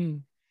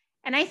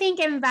 And I think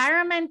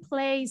environment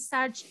plays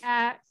such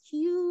a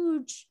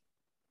huge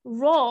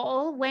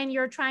role when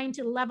you're trying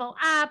to level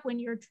up, when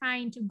you're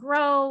trying to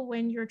grow,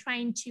 when you're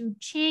trying to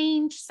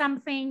change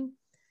something.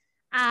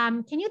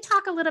 Can you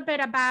talk a little bit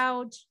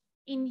about,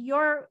 in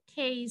your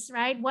case,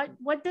 right?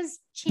 What does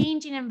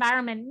change in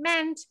environment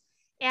meant?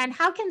 And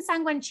how can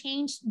someone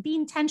be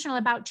intentional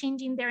about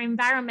changing their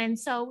environment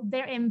so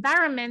their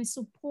environment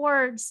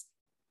supports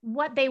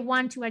what they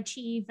want to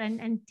achieve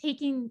and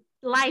taking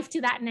life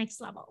to that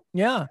next level?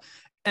 Yeah.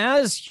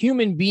 As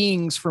human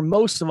beings, for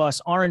most of us,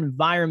 our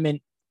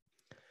environment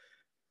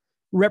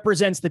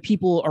represents the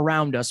people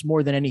around us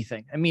more than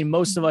anything. I mean,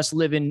 most of us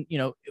live in,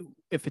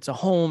 if it's a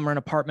home or an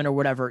apartment or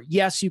whatever,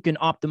 yes, you can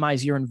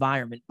optimize your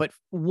environment. But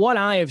what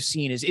I have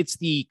seen is it's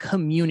the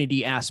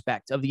community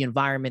aspect of the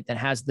environment that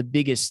has the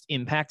biggest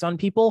impact on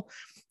people.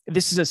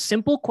 This is a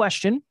simple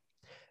question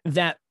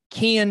that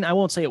I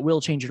won't say it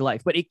will change your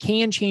life, but it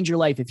can change your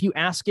life if you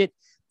ask it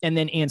and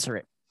then answer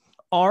it.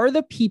 Are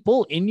the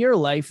people in your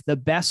life the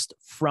best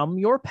from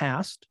your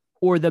past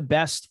or the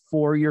best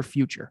for your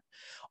future?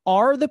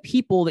 Are the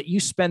people that you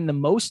spend the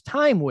most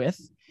time with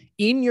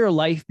in your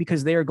life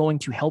because they are going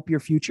to help your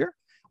future,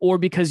 or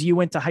because you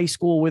went to high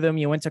school with them,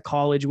 you went to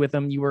college with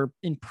them, you were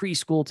in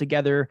preschool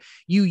together,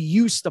 you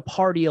used to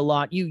party a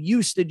lot, you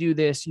used to do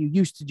this, you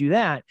used to do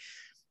that?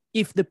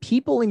 If the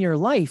people in your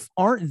life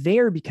aren't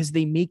there because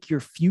they make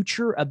your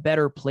future a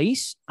better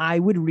place, I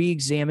would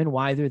re-examine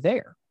why they're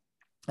there.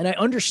 And I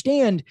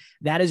understand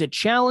that is a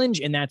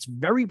challenge and that's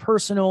very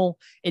personal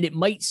and it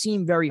might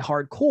seem very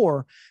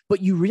hardcore,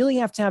 but you really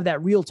have to have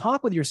that real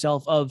talk with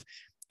yourself of,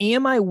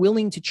 am I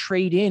willing to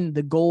trade in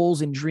the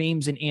goals and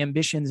dreams and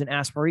ambitions and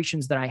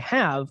aspirations that I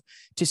have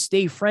to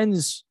stay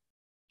friends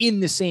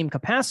in the same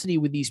capacity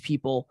with these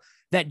people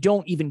that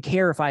don't even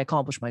care if I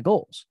accomplish my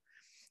goals?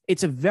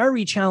 It's a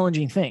very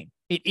challenging thing.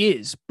 It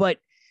is, but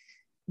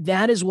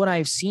that is what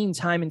I've seen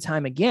time and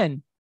time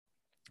again.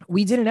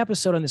 We did an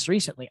episode on this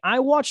recently. I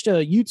watched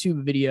a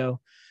YouTube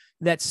video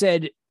that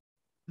said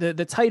the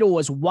title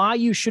was Why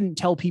You Shouldn't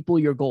Tell People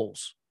Your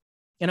Goals.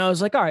 And I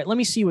was like, all right, let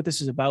me see what this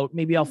is about.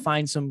 Maybe I'll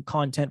find some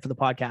content for the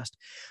podcast.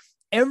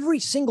 Every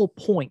single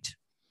point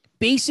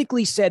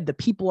basically said the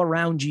people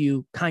around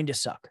you kind of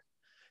suck.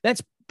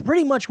 That's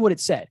pretty much what it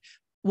said.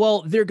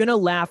 Well, they're going to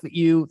laugh at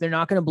you. They're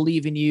not going to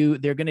believe in you.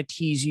 They're going to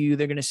tease you.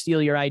 They're going to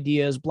steal your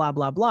ideas, blah,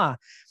 blah, blah.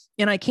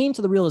 And I came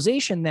to the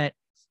realization that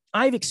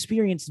I've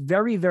experienced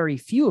very, very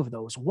few of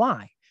those.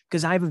 Why?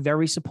 Because I have a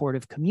very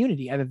supportive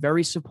community. I have a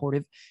very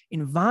supportive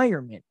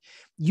environment.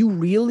 You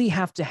really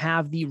have to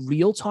have the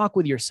real talk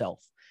with yourself.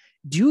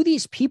 Do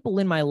these people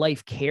in my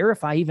life care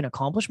if I even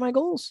accomplish my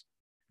goals?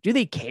 Do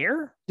they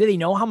care? Do they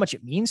know how much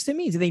it means to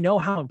me? Do they know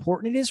how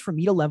important it is for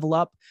me to level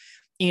up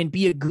and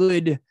be a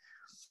good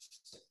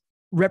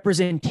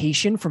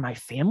representation for my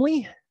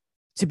family,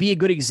 to be a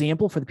good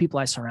example for the people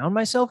I surround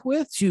myself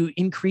with, to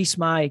increase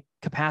my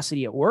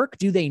capacity at work?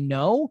 Do they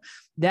know?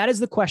 That is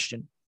the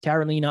question,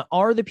 Carolina.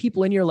 Are the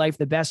people in your life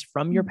the best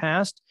from your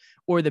past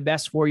or the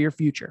best for your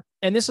future?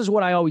 And this is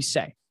what I always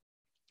say.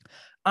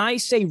 I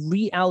say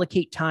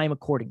reallocate time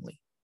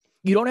accordingly.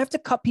 You don't have to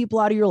cut people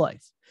out of your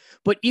life,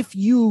 but if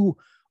you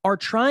are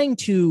trying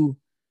to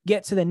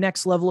get to the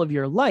next level of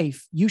your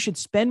life, you should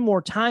spend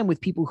more time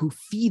with people who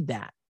feed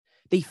that.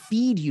 They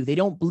feed you. They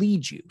don't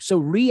bleed you.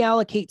 So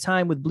reallocate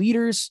time with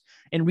bleeders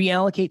and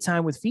reallocate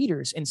time with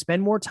feeders and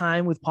spend more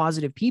time with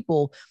positive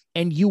people,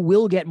 and you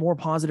will get more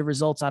positive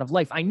results out of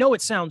life. I know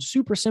it sounds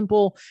super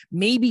simple,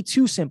 maybe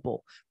too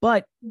simple,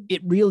 but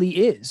it really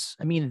is.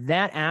 I mean,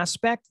 that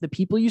aspect, the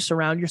people you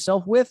surround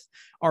yourself with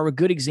are a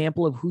good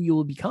example of who you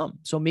will become.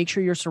 So make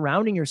sure you're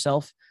surrounding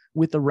yourself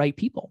with the right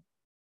people.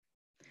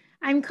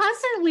 I'm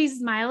constantly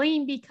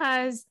smiling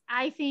because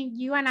I think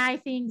you and I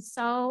think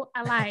so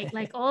alike.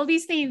 Like all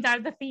these themes are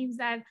the themes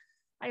that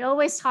I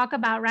always talk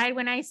about, right?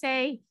 When I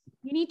say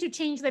you need to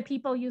change the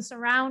people you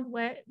surround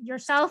with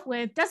yourself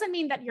with, doesn't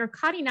mean that you're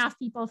cutting off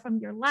people from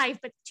your life,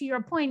 but to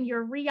your point,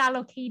 you're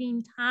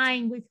reallocating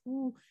time with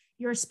who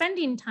you're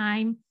spending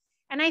time.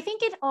 And I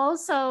think it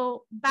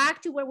also,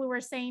 back to what we were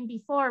saying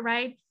before,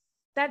 right?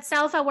 That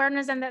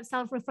self-awareness and that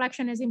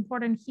self-reflection is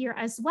important here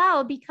as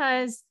well,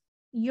 because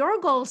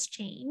your goals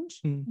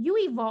change, you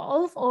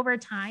evolve over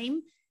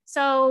time.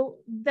 So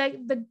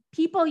the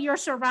people you're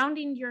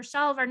surrounding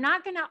yourself are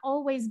not going to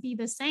always be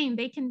the same.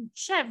 They can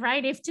shift,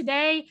 right? If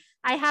today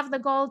I have the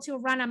goal to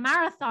run a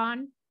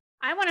marathon,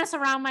 I want to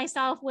surround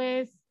myself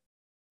with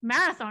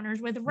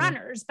marathoners, with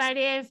runners. But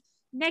if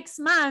next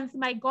month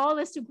my goal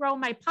is to grow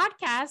my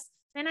podcast,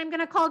 then I'm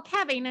going to call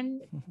Kevin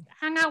and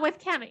hang out with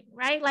Kevin,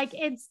 right? Like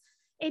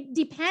it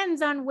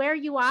depends on where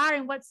you are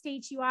and what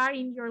stage you are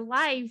in your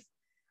life.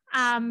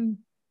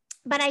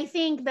 But I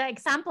think the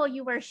example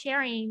you were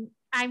sharing,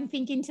 I'm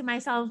thinking to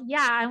myself,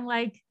 yeah, I'm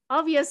like,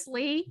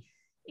 obviously,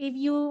 if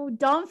you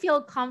don't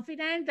feel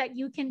confident that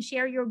you can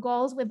share your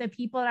goals with the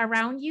people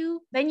around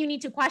you, then you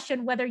need to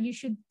question whether you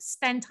should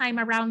spend time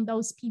around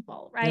those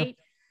people, right?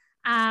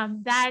 Yep.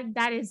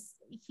 That is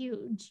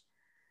huge.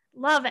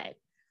 Love it.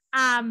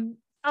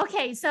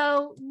 Okay,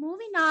 so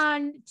moving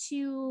on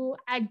to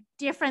a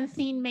different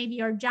theme,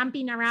 maybe, or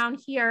jumping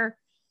around here.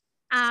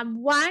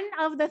 One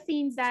of the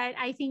themes that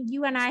I think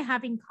you and I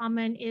have in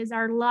common is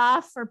our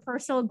love for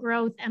personal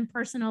growth and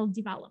personal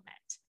development.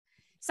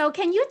 So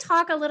can you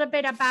talk a little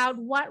bit about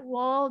what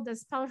role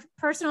does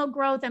personal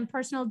growth and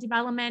personal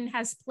development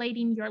has played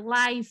in your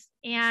life,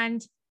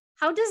 and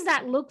how does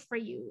that look for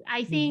you?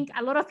 I think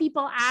a lot of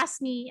people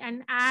ask me,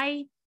 and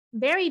I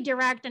very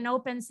direct and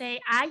open say,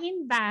 I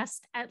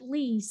invest at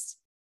least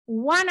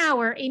 1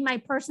 hour in my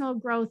personal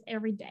growth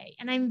every day.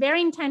 And I'm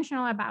very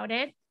intentional about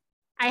it.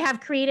 I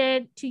have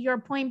created, to your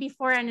point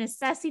before, a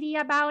necessity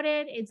about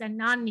it. It's a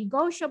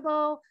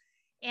non-negotiable.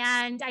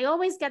 And I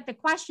always get the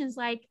questions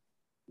like,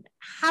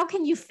 how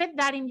can you fit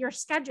that in your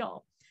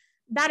schedule?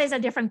 That is a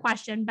different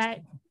question,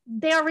 but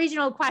the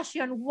original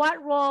question,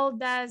 what role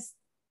does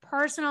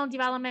personal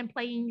development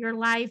play in your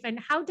life, and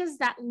how does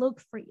that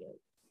look for you?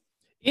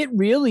 It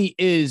really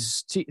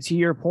is, to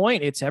your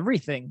point, it's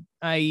everything.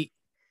 I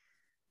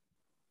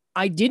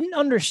didn't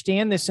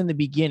understand this in the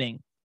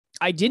beginning.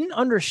 I didn't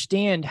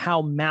understand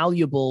how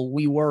malleable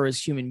we were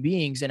as human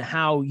beings and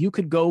how you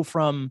could go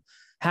from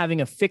having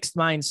a fixed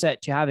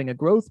mindset to having a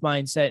growth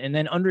mindset, and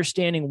then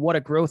understanding what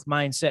a growth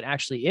mindset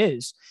actually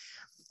is.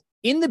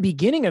 In the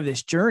beginning of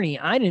this journey,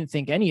 I didn't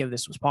think any of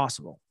this was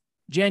possible.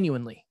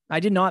 Genuinely. I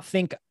did not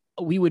think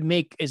we would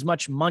make as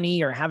much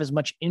money or have as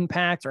much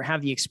impact or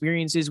have the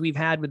experiences we've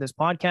had with this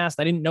podcast.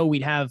 I didn't know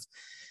we'd have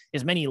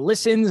as many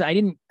listens. I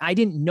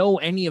didn't know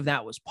any of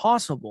that was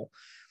possible.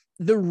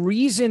 The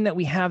reason that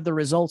we have the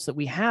results that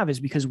we have is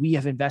because we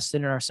have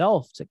invested in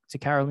ourselves, to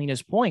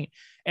Carolina's point,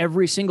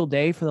 every single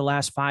day for the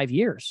last 5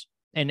 years,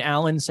 and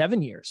Alan,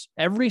 7 years.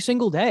 Every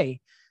single day,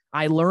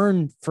 I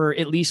learn for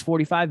at least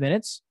 45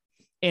 minutes.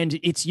 And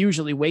it's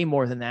usually way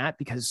more than that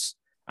because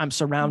I'm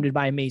surrounded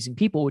by amazing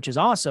people, which is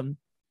awesome.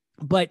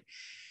 But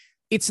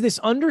it's this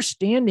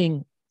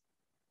understanding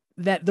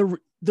that the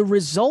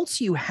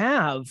results you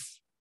have,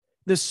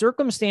 the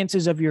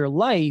circumstances of your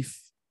life,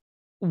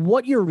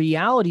 what your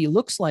reality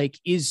looks like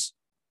is,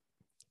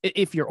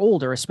 if you're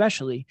older,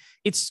 especially,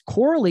 it's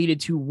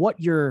correlated to what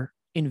you're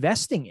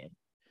investing in.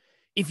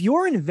 If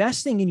you're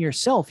investing in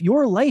yourself,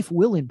 your life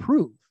will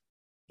improve.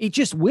 It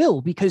just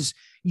will, because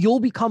you'll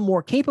become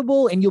more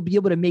capable and you'll be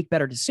able to make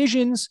better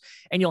decisions,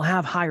 and you'll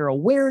have higher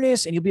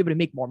awareness, and you'll be able to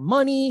make more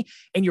money,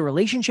 and your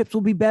relationships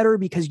will be better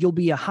because you'll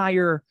be a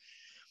higher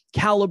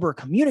caliber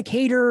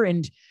communicator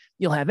and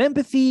you'll have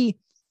empathy.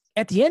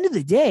 At the end of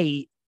the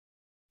day,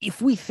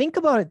 if we think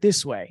about it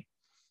this way,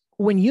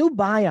 when you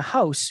buy a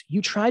house,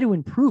 you try to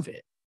improve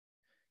it.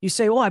 You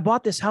say, well, I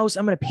bought this house,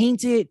 I'm going to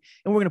paint it,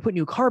 and we're going to put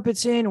new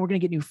carpets in, and we're going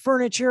to get new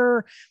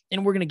furniture,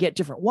 and we're going to get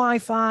different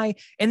Wi-Fi.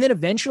 And then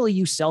eventually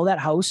you sell that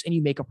house and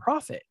you make a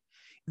profit.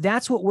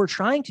 That's what we're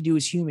trying to do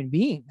as human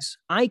beings.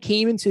 I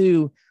came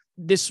into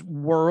this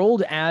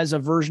world as a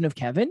version of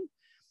Kevin.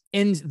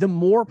 And the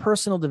more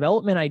personal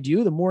development I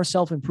do, the more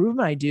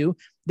self-improvement I do,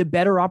 the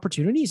better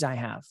opportunities I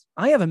have.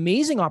 I have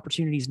amazing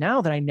opportunities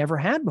now that I never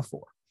had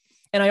before.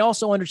 And I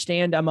also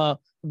understand I'm a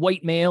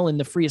white male in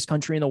the freest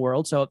country in the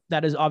world. So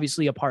that is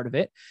obviously a part of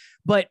it.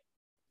 But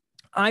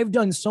I've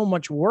done so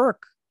much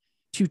work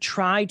to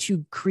try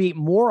to create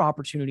more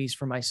opportunities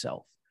for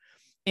myself.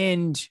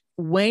 And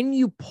when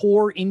you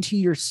pour into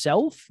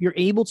yourself, you're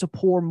able to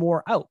pour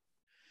more out.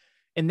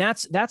 And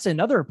that's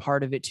another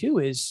part of it too,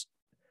 is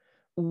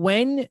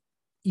when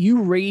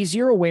you raise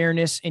your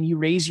awareness and you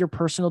raise your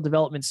personal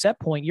development set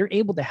point, you're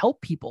able to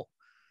help people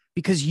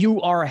because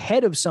you are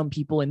ahead of some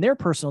people in their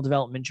personal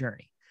development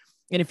journey.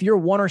 And if you're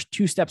 1 or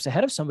 2 steps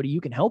ahead of somebody,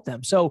 you can help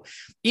them. So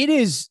it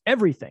is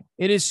everything.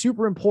 It is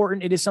super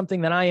important. It is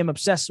something that I am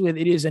obsessed with.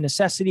 It is a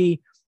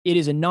necessity. It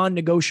is a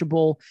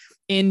non-negotiable.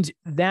 And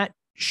that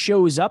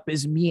shows up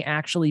as me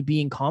actually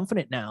being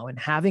confident now and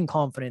having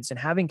confidence and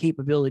having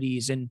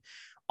capabilities, and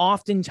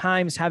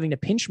oftentimes having to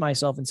pinch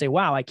myself and say,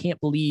 wow, I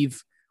can't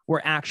believe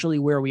we're actually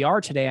where we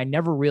are today. I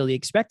never really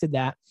expected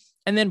that.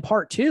 And then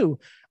part 2,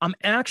 I'm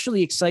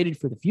actually excited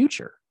for the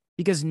future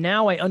because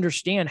now I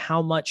understand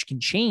how much can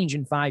change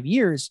in 5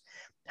 years,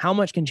 how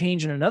much can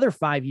change in another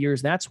 5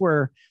 years. That's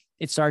where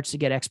it starts to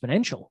get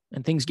exponential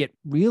and things get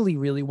really,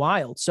 really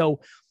wild.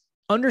 So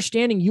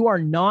understanding you are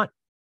not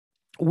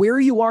where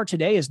you are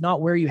today is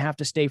not where you have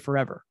to stay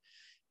forever.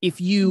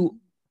 If you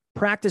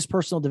practice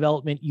personal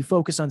development, you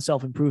focus on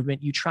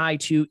self-improvement, you try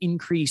to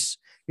increase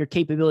your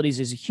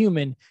capabilities as a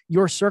human,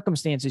 your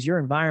circumstances, your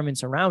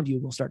environments around you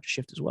will start to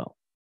shift as well.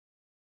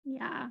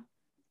 Yeah.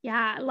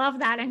 Yeah. I love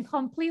that. And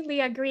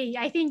completely agree.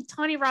 I think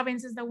Tony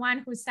Robbins is the one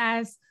who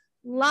says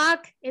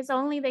luck is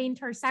only the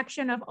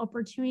intersection of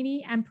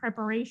opportunity and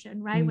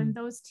preparation, right? When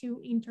those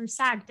two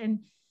intersect. And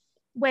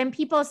when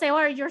people say,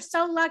 oh, you're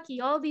so lucky,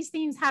 all these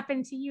things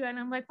happen to you. And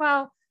I'm like,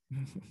 well,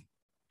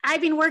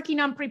 I've been working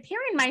on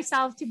preparing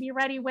myself to be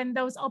ready when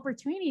those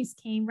opportunities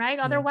came, right?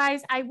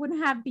 Otherwise, I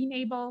wouldn't have been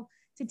able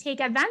to take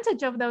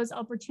advantage of those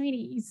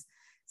opportunities.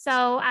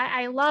 So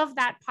I love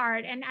that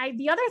part. And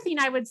the other thing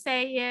I would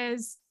say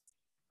is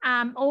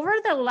over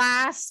the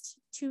last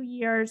 2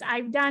 years,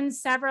 I've done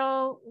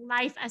several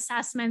life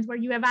assessments where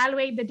you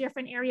evaluate the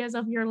different areas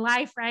of your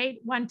life, right?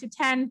 1 to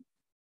 10.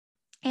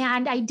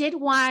 And I did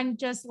one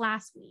just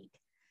last week.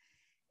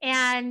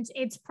 And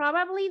it's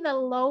probably the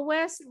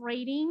lowest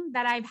rating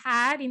that I've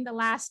had in the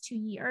last 2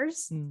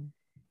 years.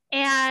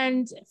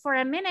 And for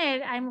a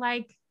minute, I'm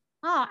like,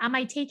 oh, am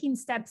I taking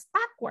steps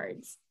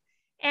backwards?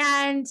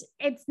 And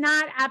that's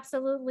not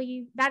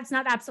absolutely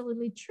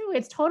true.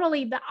 It's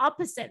totally the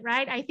opposite,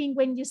 right? I think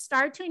when you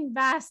start to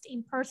invest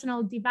in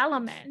personal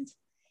development,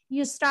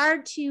 you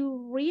start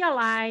to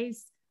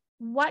realize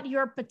what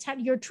your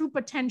true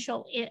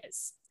potential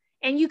is.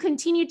 And you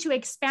continue to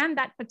expand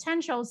that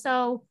potential.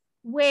 So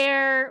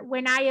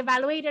when I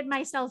evaluated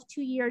myself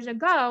 2 years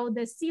ago,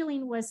 the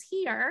ceiling was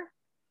here,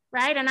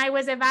 right? And I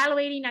was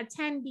evaluating a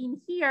 10 being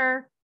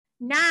here.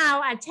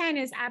 Now a 10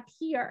 is up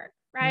here,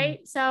 right?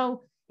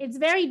 So it's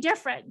very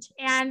different.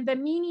 And the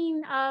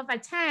meaning of a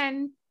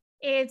 10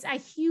 is a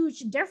huge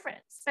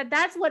difference. But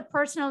that's what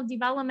personal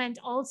development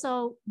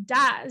also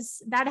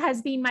does. That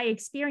has been my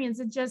experience.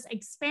 It just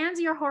expands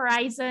your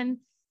horizon,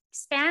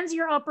 expands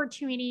your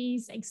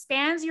opportunities,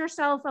 expands your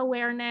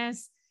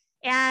self-awareness.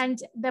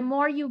 And the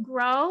more you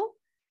grow,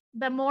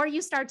 the more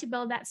you start to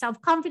build that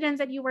self-confidence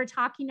that you were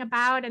talking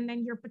about. And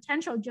then your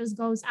potential just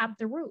goes up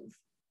the roof.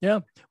 Yeah.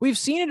 We've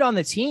seen it on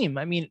the team.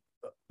 I mean,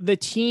 the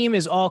team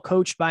is all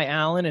coached by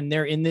Alan, and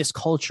they're in this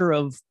culture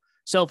of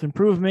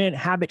self-improvement,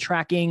 habit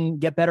tracking,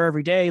 get better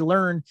every day,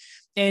 learn.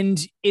 And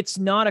it's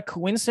not a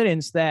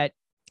coincidence that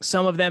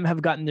some of them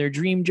have gotten their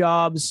dream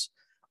jobs.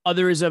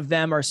 Others of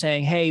them are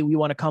saying, hey, we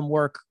want to come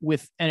work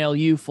with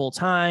NLU full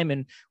time,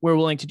 and we're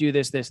willing to do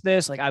this.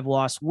 Like, I've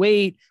lost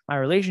weight. My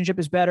relationship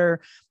is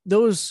better.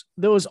 Those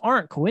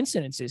aren't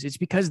coincidences. It's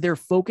because they're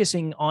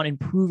focusing on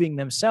improving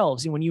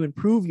themselves. And when you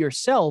improve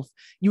yourself,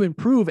 you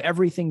improve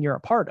everything you're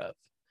a part of.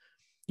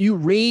 You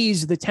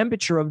raise the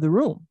temperature of the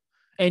room,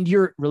 and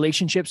your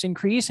relationships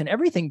increase, and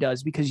everything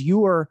does, because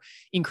you are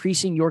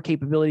increasing your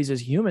capabilities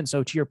as a human.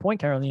 So to your point,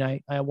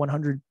 Caroline, I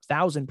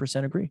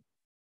 100,000% agree.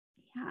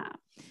 Yeah.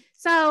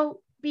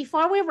 So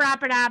before we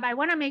wrap it up, I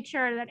want to make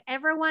sure that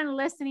everyone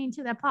listening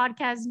to the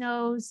podcast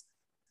knows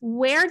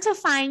where to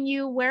find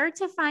you, where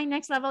to find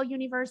Next Level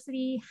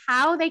University,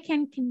 how they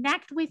can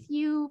connect with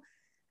you.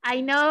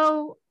 I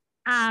know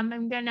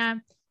I'm going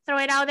to throw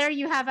it out there.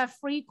 You have a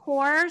free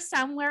course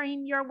somewhere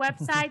in your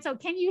website. So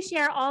can you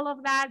share all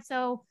of that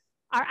so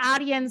our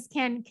audience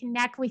can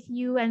connect with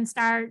you and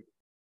start,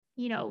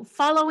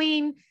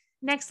 following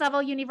Next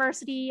Level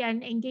University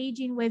and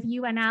engaging with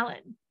you and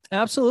Alan?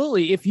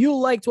 Absolutely. If you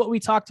liked what we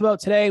talked about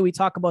today, we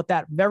talk about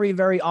that very,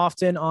 very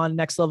often on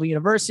Next Level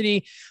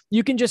University.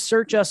 You can just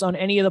search us on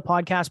any of the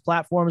podcast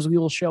platforms. We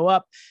will show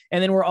up.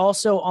 And then we're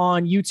also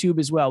on YouTube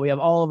as well. We have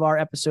all of our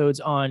episodes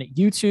on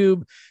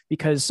YouTube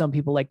because some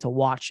people like to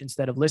watch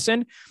instead of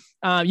listen.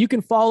 You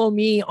can follow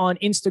me on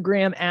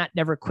Instagram at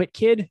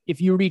NeverQuitKid. If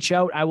you reach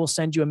out, I will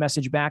send you a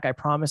message back. I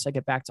promise I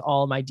get back to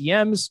all of my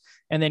DMs.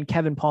 And then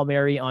Kevin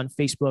Palmieri on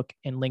Facebook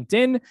and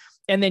LinkedIn.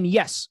 And then,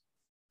 yes,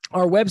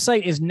 our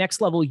website is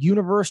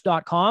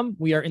nextleveluniverse.com.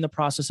 We are in the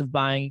process of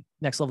buying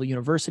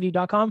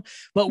nextleveluniversity.com,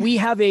 but we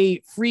have a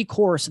free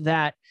course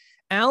that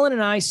Alan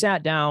and I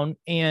sat down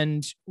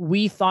and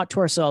we thought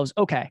to ourselves,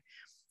 okay,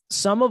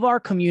 some of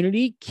our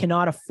community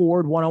cannot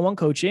afford one-on-one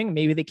coaching.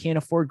 Maybe they can't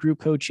afford group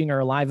coaching or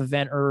a live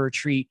event or a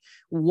retreat.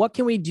 What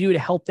can we do to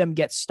help them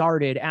get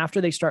started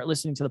after they start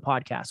listening to the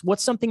podcast?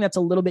 What's something that's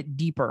a little bit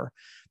deeper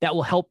that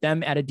will help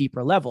them at a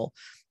deeper level?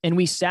 And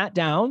we sat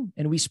down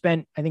and we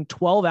spent, I think,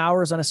 12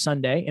 hours on a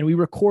Sunday, and we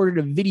recorded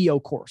a video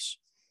course,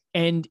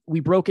 and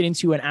we broke it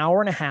into an hour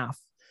and a half,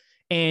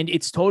 and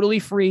it's totally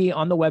free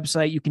on the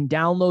website. You can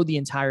download the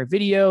entire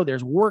video.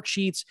 There's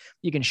worksheets.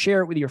 You can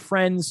share it with your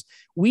friends.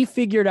 We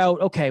figured out,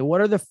 okay, what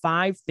are the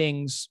 5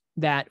 things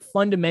that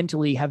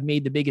fundamentally have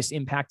made the biggest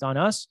impact on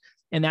us?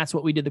 And that's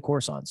what we did the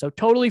course on. So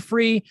totally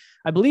free.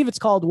 I believe it's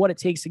called What It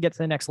Takes to Get to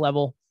the Next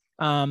Level.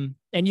 And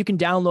you can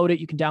download it.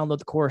 You can download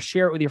the course,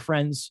 share it with your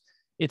friends.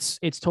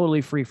 It's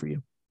totally free for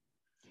you.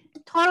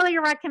 Totally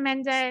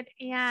recommend it.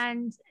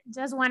 And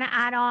just want to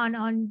add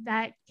on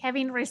that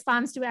Kevin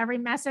responds to every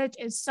message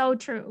is so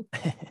true.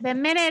 The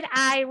minute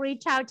I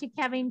reach out to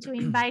Kevin to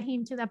invite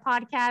him to the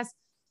podcast,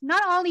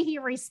 not only he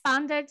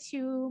responded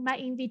to my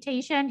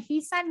invitation,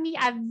 he sent me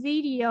a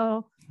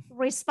video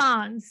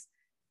response,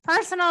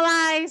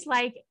 personalized,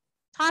 like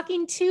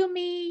talking to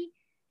me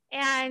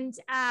and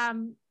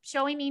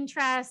showing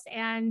interest.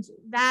 And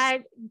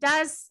that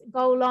does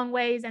go a long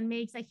ways and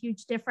makes a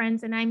huge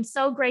difference. And I'm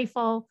so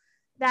grateful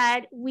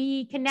that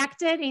we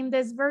connected in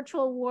this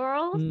virtual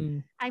world.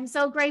 I'm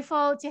so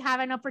grateful to have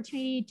an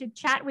opportunity to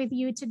chat with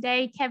you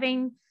today,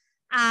 Kevin.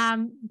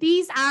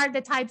 These are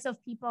the types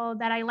of people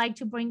that I like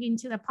to bring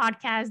into the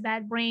podcast,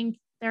 that bring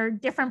their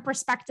different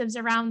perspectives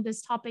around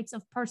these topics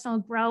of personal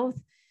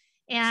growth.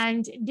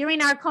 And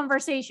during our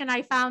conversation,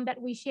 I found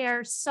that we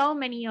share so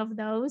many of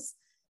those.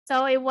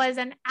 So it was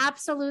an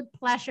absolute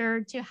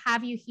pleasure to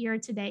have you here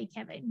today,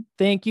 Kevin.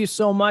 Thank you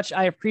so much.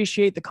 I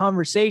appreciate the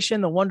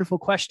conversation, the wonderful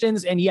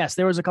questions. And yes,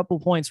 there was a couple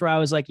of points where I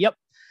was like, yep,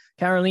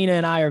 Carolina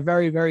and I are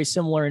very, very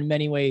similar in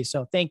many ways.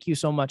 So thank you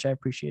so much. I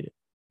appreciate it.